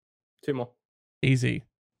 2 more. Easy.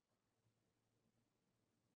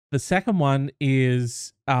 The second one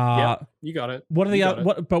is you got it. What are the other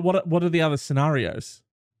what are the other scenarios?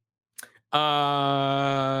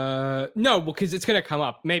 No, because it's gonna come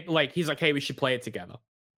up. Maybe like he's like, hey, we should play it together.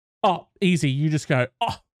 Oh, easy. You just go,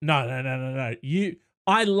 oh, no.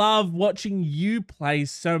 I love watching you play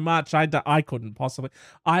so much. I couldn't possibly.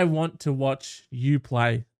 I want to watch you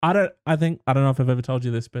play. I don't know if I've ever told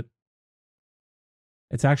you this, but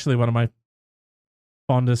it's actually one of my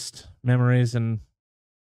fondest memories, and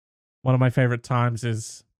one of my favorite times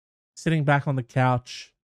is sitting back on the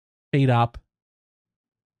couch, feet up,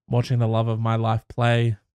 watching the love of my life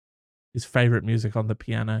play his favorite music on the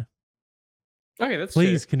piano. Okay, that's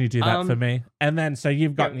Please, can you do that for me? And then, so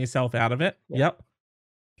you've gotten yourself out of it. Yep.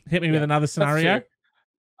 Hit me with another scenario.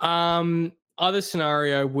 Other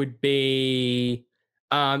scenario would be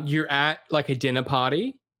you're at like a dinner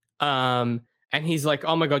party, and he's like,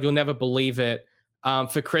 oh my God, you'll never believe it.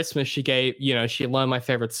 For Christmas, she learned my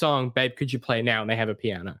favorite song. Babe, could you play it now? And they have a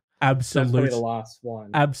piano. Absolutely. So that's probably the last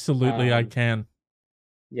one. Absolutely, I can.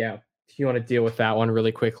 Yeah. If you want to deal with that one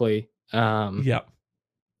really quickly. Yep.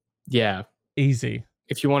 Yeah. Easy.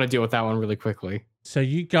 If you want to deal with that one really quickly. So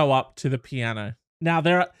you go up to the piano. Now,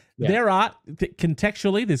 there are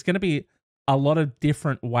contextually, there's going to be a lot of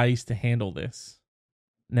different ways to handle this.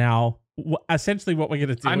 Now, essentially what we're going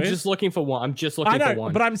to do I'm just looking for one.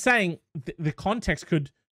 But I'm saying the context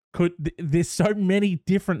could there's so many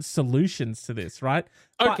different solutions to this, right?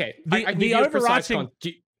 Okay, I the overarching.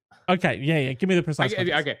 Okay, yeah. Give me the precise.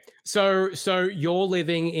 Okay. So you're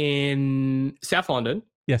living in South London.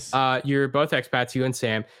 Yes. You're both expats, you and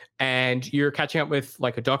Sam, and you're catching up with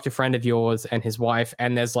like a doctor friend of yours and his wife,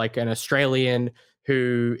 and there's like an Australian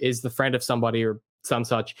who is the friend of somebody or some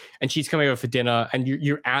such, and she's coming over for dinner, and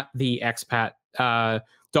you're at the expat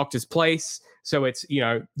doctor's place. So it's, you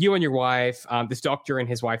know, you and your wife, this doctor and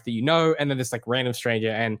his wife that you know, and then this like random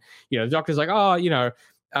stranger, and you know, the doctor's like, oh, you know,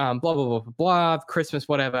 blah blah blah blah blah, Christmas,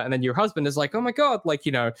 whatever, and then your husband is like, oh my god, like,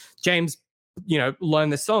 you know, James, you know, learn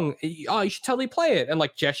this song, oh, you should totally play it, and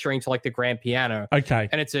like gesturing to like the grand piano. Okay,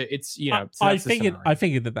 and it's you know, I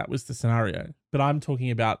figured that was the scenario, but I'm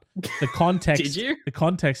talking about the context. Did you? The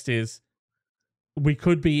context is we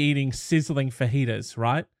could be eating sizzling fajitas,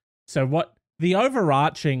 right? So what the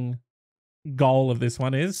overarching goal of this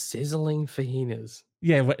one is sizzling fajitas.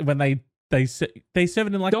 Yeah, when they serve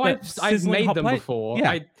it in like I've made them plate. before.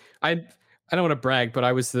 Yeah. I don't want to brag, but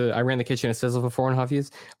I ran the kitchen at Sizzle for 4.5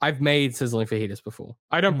 years. I've made sizzling fajitas before.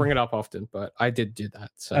 I don't bring it up often, but I did do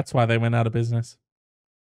that. So that's why they went out of business.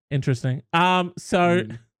 Interesting. So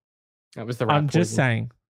that was the rat I'm poison. just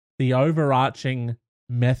saying the overarching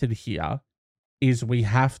method here is we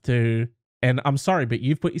have to, and I'm sorry, but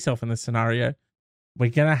you've put yourself in this scenario. We're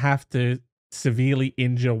gonna have to severely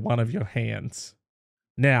injure one of your hands.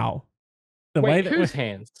 Now, whose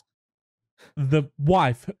hands? The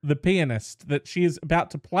wife, the pianist that she is about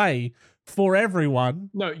to play for everyone.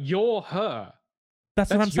 No, you're her. That's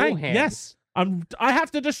what I'm saying. Hands. Yes, I have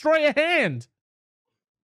to destroy a hand.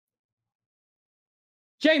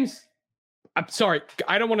 James, I'm sorry.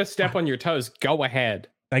 I don't want to step on your toes. Go ahead.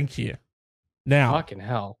 Thank you. Now, fucking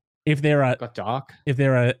hell. If there got dark. If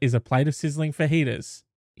there is a plate of sizzling fajitas,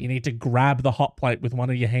 you need to grab the hot plate with one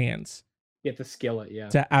of your hands. Get the skillet, yeah.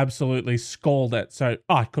 To absolutely scald it. So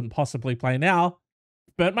I couldn't possibly play now.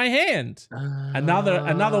 Burnt my hand.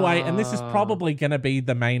 Another way, and this is probably going to be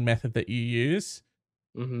the main method that you use.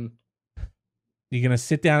 Mm-hmm. You're going to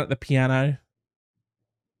sit down at the piano,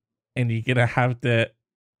 and you're going to have to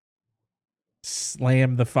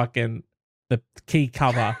slam the key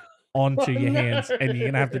cover onto your hands, and you're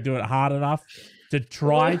going to have to do it hard enough to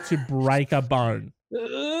try to break a bone.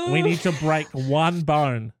 We need to break one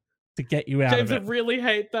bone to get you out James, of it. I really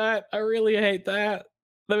hate that.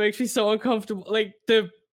 That makes me so uncomfortable. Like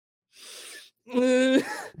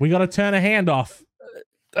we got to turn a hand off.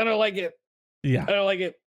 I don't like it. Yeah. I don't like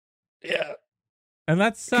it. Yeah. And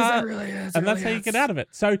that's how you get out of it.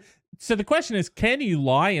 So the question is, can you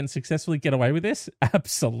lie and successfully get away with this?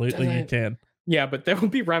 Absolutely you can. Yeah, but there will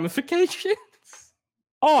be ramifications.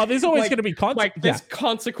 Oh, there's always going to be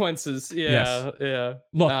consequences. Yeah, yeah.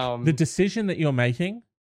 Look, the decision that you're making,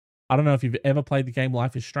 I don't know if you've ever played the game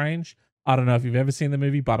Life is Strange. I don't know if you've ever seen the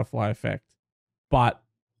movie Butterfly Effect. But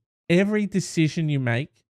every decision you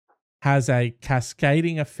make has a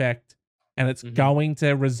cascading effect, and it's going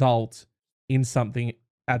to result in something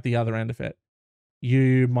at the other end of it.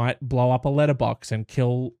 You might blow up a letterbox and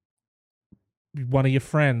kill one of your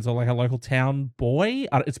friends or like a local town boy.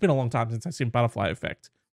 It's been a long time since I've seen Butterfly Effect.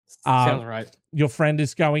 Sounds right. Your friend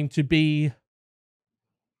is going to be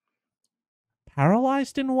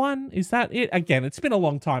paralyzed in one. Is that it? Again, it's been a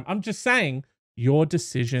long time. I'm just saying your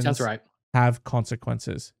decisions have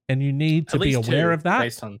consequences, and you need to be aware of that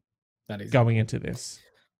based on that going into this.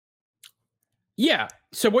 Yeah.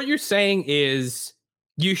 So what you're saying is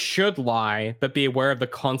you should lie, but be aware of the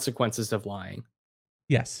consequences of lying.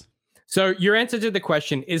 Yes. So your answer to the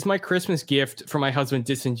question, is my Christmas gift for my husband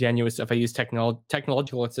disingenuous if I use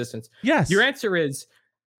technological assistance? Yes. Your answer is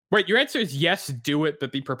yes, do it,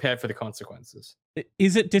 but be prepared for the consequences.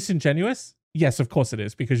 Is it disingenuous? Yes, of course it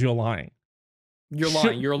is, because you're lying.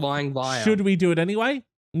 You're a lying liar. Should we do it anyway?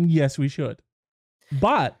 Yes, we should.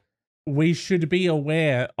 But we should be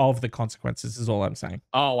aware of the consequences is all I'm saying.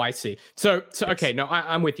 Oh, I see. So yes. Okay, no,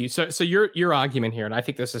 I'm with you. So your argument here, and I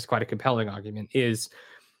think this is quite a compelling argument, is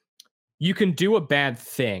you can do a bad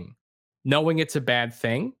thing knowing it's a bad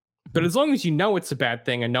thing, but as long as you know it's a bad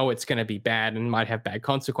thing and know it's going to be bad and might have bad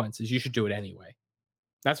consequences, you should do it anyway.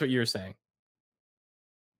 That's what you're saying.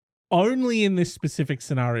 Only in this specific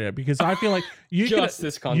scenario, because I feel like you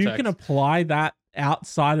can apply that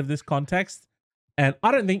outside of this context, and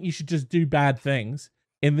I don't think you should just do bad things.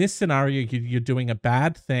 In this scenario, you're doing a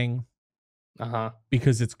bad thing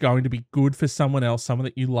because it's going to be good for someone else, someone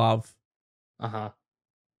that you love.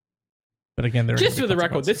 But again, just for the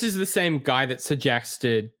record, this is the same guy that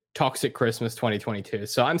suggested Toxic Christmas 2022.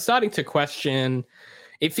 So I'm starting to question.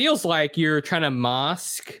 It feels like you're trying to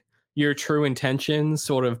mask your true intentions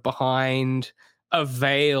sort of behind a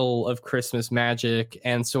veil of Christmas magic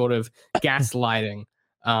and sort of gaslighting.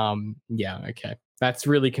 Yeah, okay. That's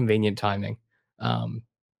really convenient timing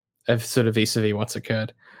of sort of vis-a-vis what's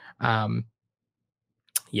occurred.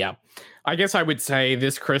 Yeah. I guess I would say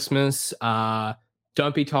this Christmas,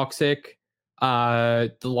 don't be toxic, lie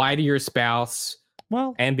to your spouse,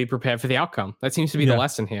 Well, and be prepared for the outcome. That seems to be the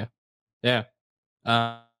lesson here. Yeah.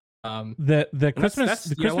 The Christmas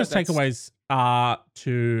takeaways are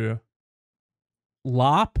to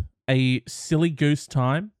LARP a silly goose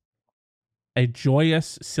time, a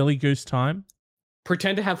joyous silly goose time.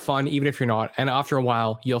 Pretend to have fun even if you're not, and after a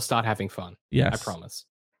while you'll start having fun. Yes, I promise.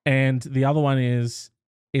 And the other one is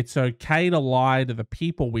it's okay to lie to the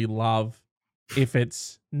people we love if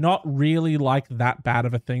it's not really like that bad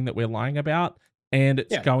of a thing that we're lying about, and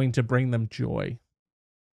it's going to bring them joy.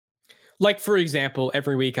 Like, for example,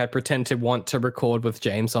 every week I pretend to want to record with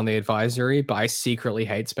James on the advisory, but I secretly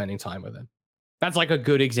hate spending time with him. That's like a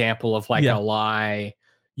good example of like a lie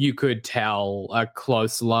you could tell a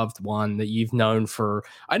close loved one that you've known for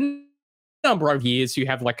a number of years, you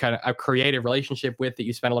have like a creative relationship with, that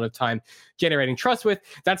you spend a lot of time generating trust with.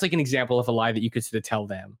 That's like an example of a lie that you could sort of tell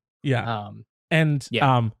them. Yeah.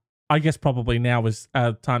 I guess probably now is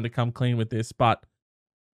time to come clean with this, but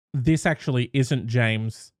this actually isn't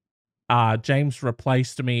James. James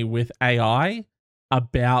replaced me with AI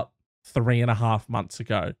about 3.5 months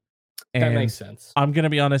ago. And that makes sense. I'm going to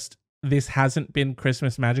be honest, this hasn't been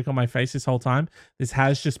Christmas magic on my face this whole time. This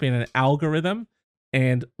has just been an algorithm.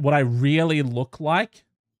 And what I really look like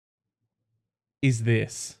is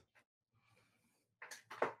this.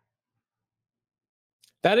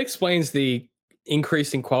 That explains the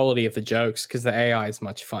increasing quality of the jokes, because the AI is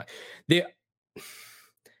much fun. This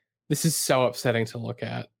is so upsetting to look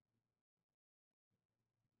at.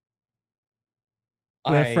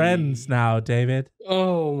 We're friends now, David.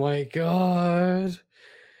 Oh my god.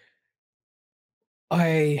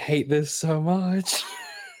 I hate this so much.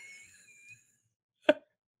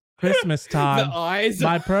 Christmas time. The eyes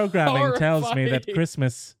My programming tells me that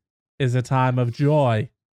Christmas is a time of joy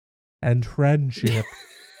and friendship.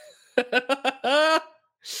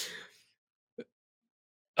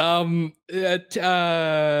 I'm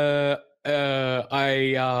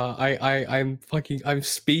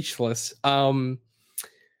speechless.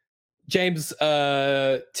 James,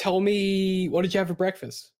 tell me, what did you have for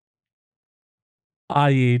breakfast?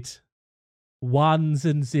 I eat ones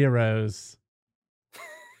and zeros.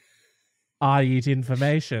 I eat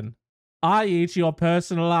information. I eat your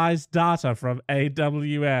personalized data from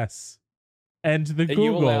AWS and the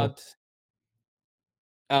Google.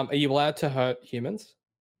 Are you allowed to hurt humans?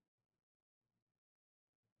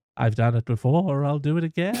 I've done it before. I'll do it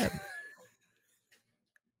again.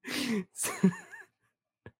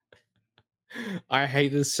 I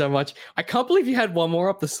hate this so much. I can't believe you had one more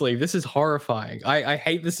up the sleeve. This is horrifying. I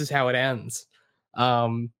hate this is how it ends.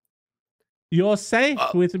 You're safe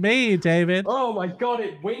with me, David. Oh my god,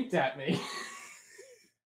 it winked at me.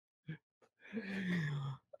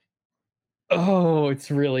 Oh,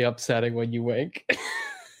 it's really upsetting when you wink.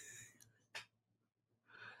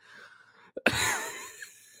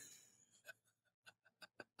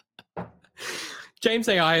 James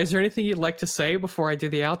AI, is there anything you'd like to say before I do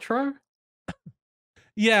the outro?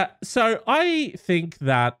 Yeah, so I think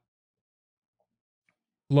that,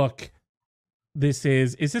 look, is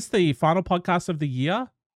this the final podcast of the year?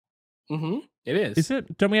 Mm-hmm. It is. Is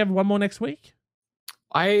it? Don't we have one more next week?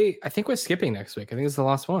 I think we're skipping next week. I think it's the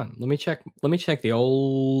last one. Let me check the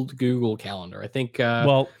old Google calendar. I think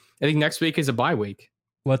I think next week is a bye week.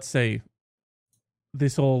 Let's see.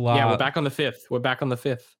 This all yeah, we're back on the 5th. We're back on the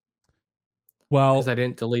 5th. Well, because I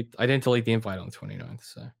didn't delete the invite on the 29th,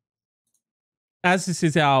 so as this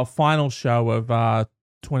is our final show of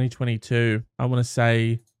 2022, I want to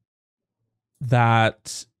say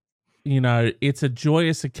that, it's a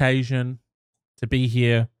joyous occasion to be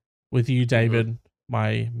here with you, David,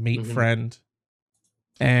 my meat friend,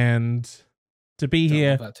 and to be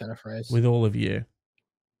here with all of you.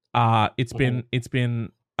 It's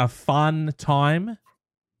been a fun time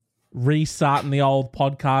restarting the old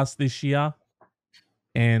podcast this year,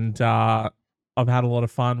 and I've had a lot of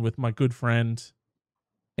fun with my good friend.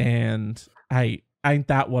 And hey, ain't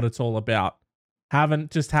that what it's all about? Having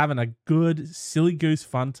a good silly goose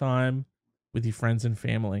fun time with your friends and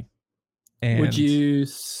family. And would you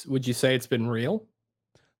say it's been real?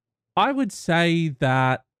 I would say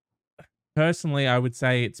that personally, I would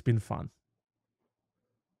say it's been fun.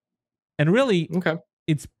 And really,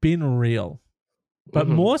 it's been real. But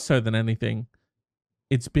more so than anything,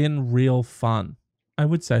 it's been real fun. I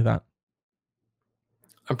would say that.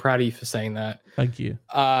 I'm proud of you for saying that. Thank you.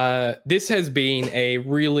 This has been a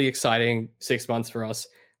really exciting 6 months for us.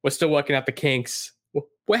 We're still working out the kinks.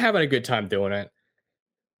 We're having a good time doing it.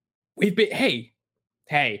 We've been, hey,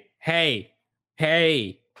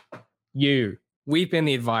 you. We've been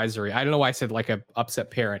the advisory. I don't know why I said like a upset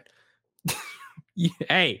parent.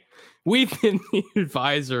 Hey, we've been the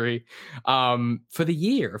advisory for the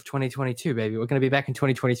year of 2022, baby. We're going to be back in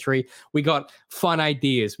 2023. We got fun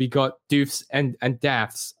ideas. We got doofs and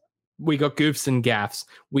daffs. We got goofs and gaffs.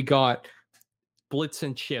 We got blitz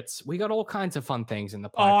and shits. We got all kinds of fun things in the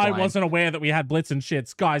pipeline. I wasn't aware that we had blitz and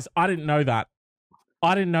shits. Guys, I didn't know that.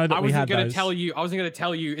 I didn't know that we had those. I wasn't going to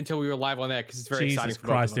tell you until we were live on that because it's very exciting. Jesus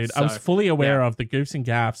Christ, dude. I was fully aware of the goofs and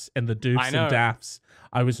gaffs and the doofs and daffs.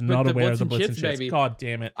 I was not aware of the blitz and shits. Baby. God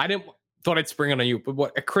damn it. I thought I'd spring it on you, but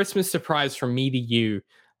what a Christmas surprise from me to you.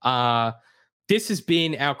 This has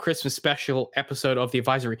been our Christmas special episode of The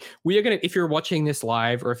Advisory. We are going to, if you're watching this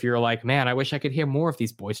live or if you're like, man, I wish I could hear more of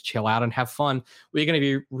these boys chill out and have fun, we're going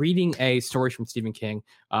to be reading a story from Stephen King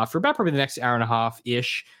for about probably the next hour and a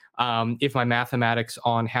half-ish. If my mathematics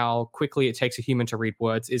on how quickly it takes a human to read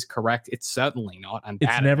words is correct, it's certainly not.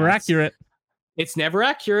 It's never accurate. It's never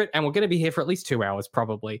accurate, and we're going to be here for at least 2 hours,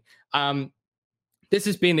 probably. This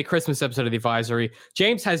has been the Christmas episode of The Advisory.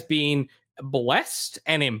 James has been blessed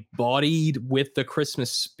and embodied with the Christmas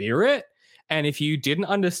spirit. And if you didn't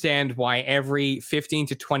understand why every 15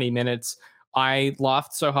 to 20 minutes I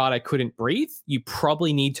laughed so hard I couldn't breathe, you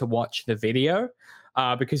probably need to watch the video.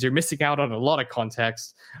 Because you're missing out on a lot of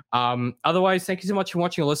context. Otherwise, thank you so much for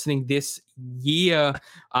watching or listening this year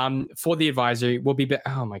for The Advisory. We'll be back.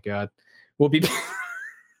 Oh my God. We'll be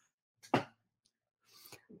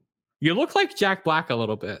You look like Jack Black a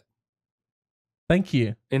little bit. Thank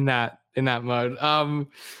you. In that mode.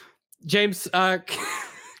 James, can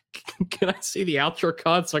I see the outro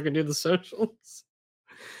card so I can do the socials?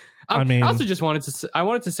 I also just wanted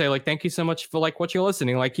to say, like, thank you so much for like what you're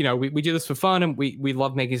listening. Like, you know, we do this for fun and we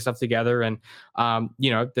love making stuff together. And, you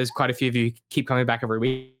know, there's quite a few of you keep coming back every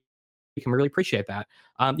week. We can really appreciate that.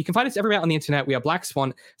 You can find us everywhere on the internet. We are Black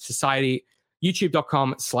Swan Society,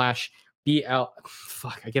 youtube.com/BL.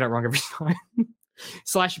 Fuck, I get it wrong every time.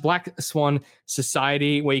 /Black Swan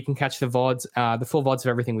Society, where you can catch the VODs, the full VODs of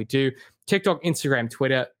everything we do. TikTok, Instagram,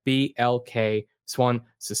 Twitter, BLK Swan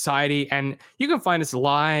Society. And you can find us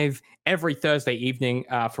live every Thursday evening.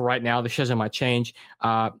 For right now, the schedule might change.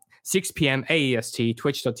 6 p.m. AEST,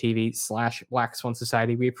 twitch.tv/Black Swan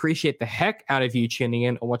Society. We appreciate the heck out of you tuning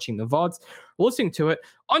in or watching the VODs, listening to it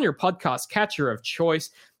on your podcast catcher of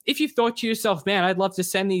choice. If you thought to yourself, man, I'd love to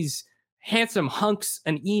send these handsome hunks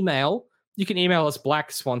an email, you can email us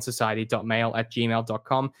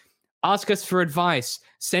blackswansociety.mail@gmail.com. Ask us for advice.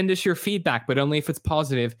 Send us your feedback, but only if it's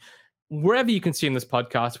positive. Wherever you consume this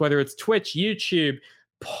podcast, whether it's Twitch, YouTube,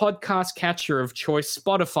 podcast catcher of choice,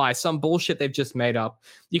 Spotify, some bullshit they've just made up,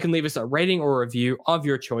 you can leave us a rating or a review of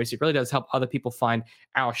your choice. It really does help other people find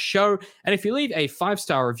our show. And if you leave a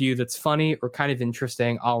 5-star review that's funny or kind of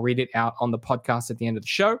interesting, I'll read it out on the podcast at the end of the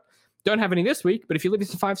show. Don't have any this week, but if you leave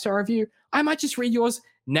us a 5-star review, I might just read yours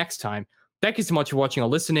next time. Thank you so much for watching or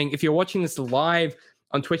listening. If you're watching this live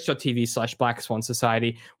on twitch.tv/Black Swan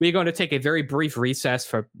Society, we're going to take a very brief recess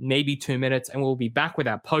for maybe 2 minutes, and we'll be back with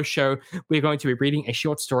our post show. We're going to be reading a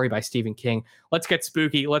short story by Stephen King. Let's get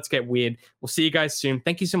spooky. Let's get weird. We'll see you guys soon.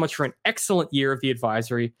 Thank you so much for an excellent year of The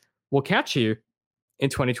Advisory. We'll catch you in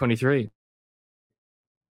 2023.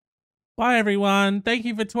 Bye, everyone. Thank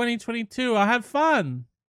you for 2022. I had fun.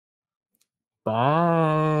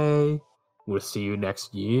 Bye. We'll see you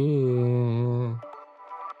next year.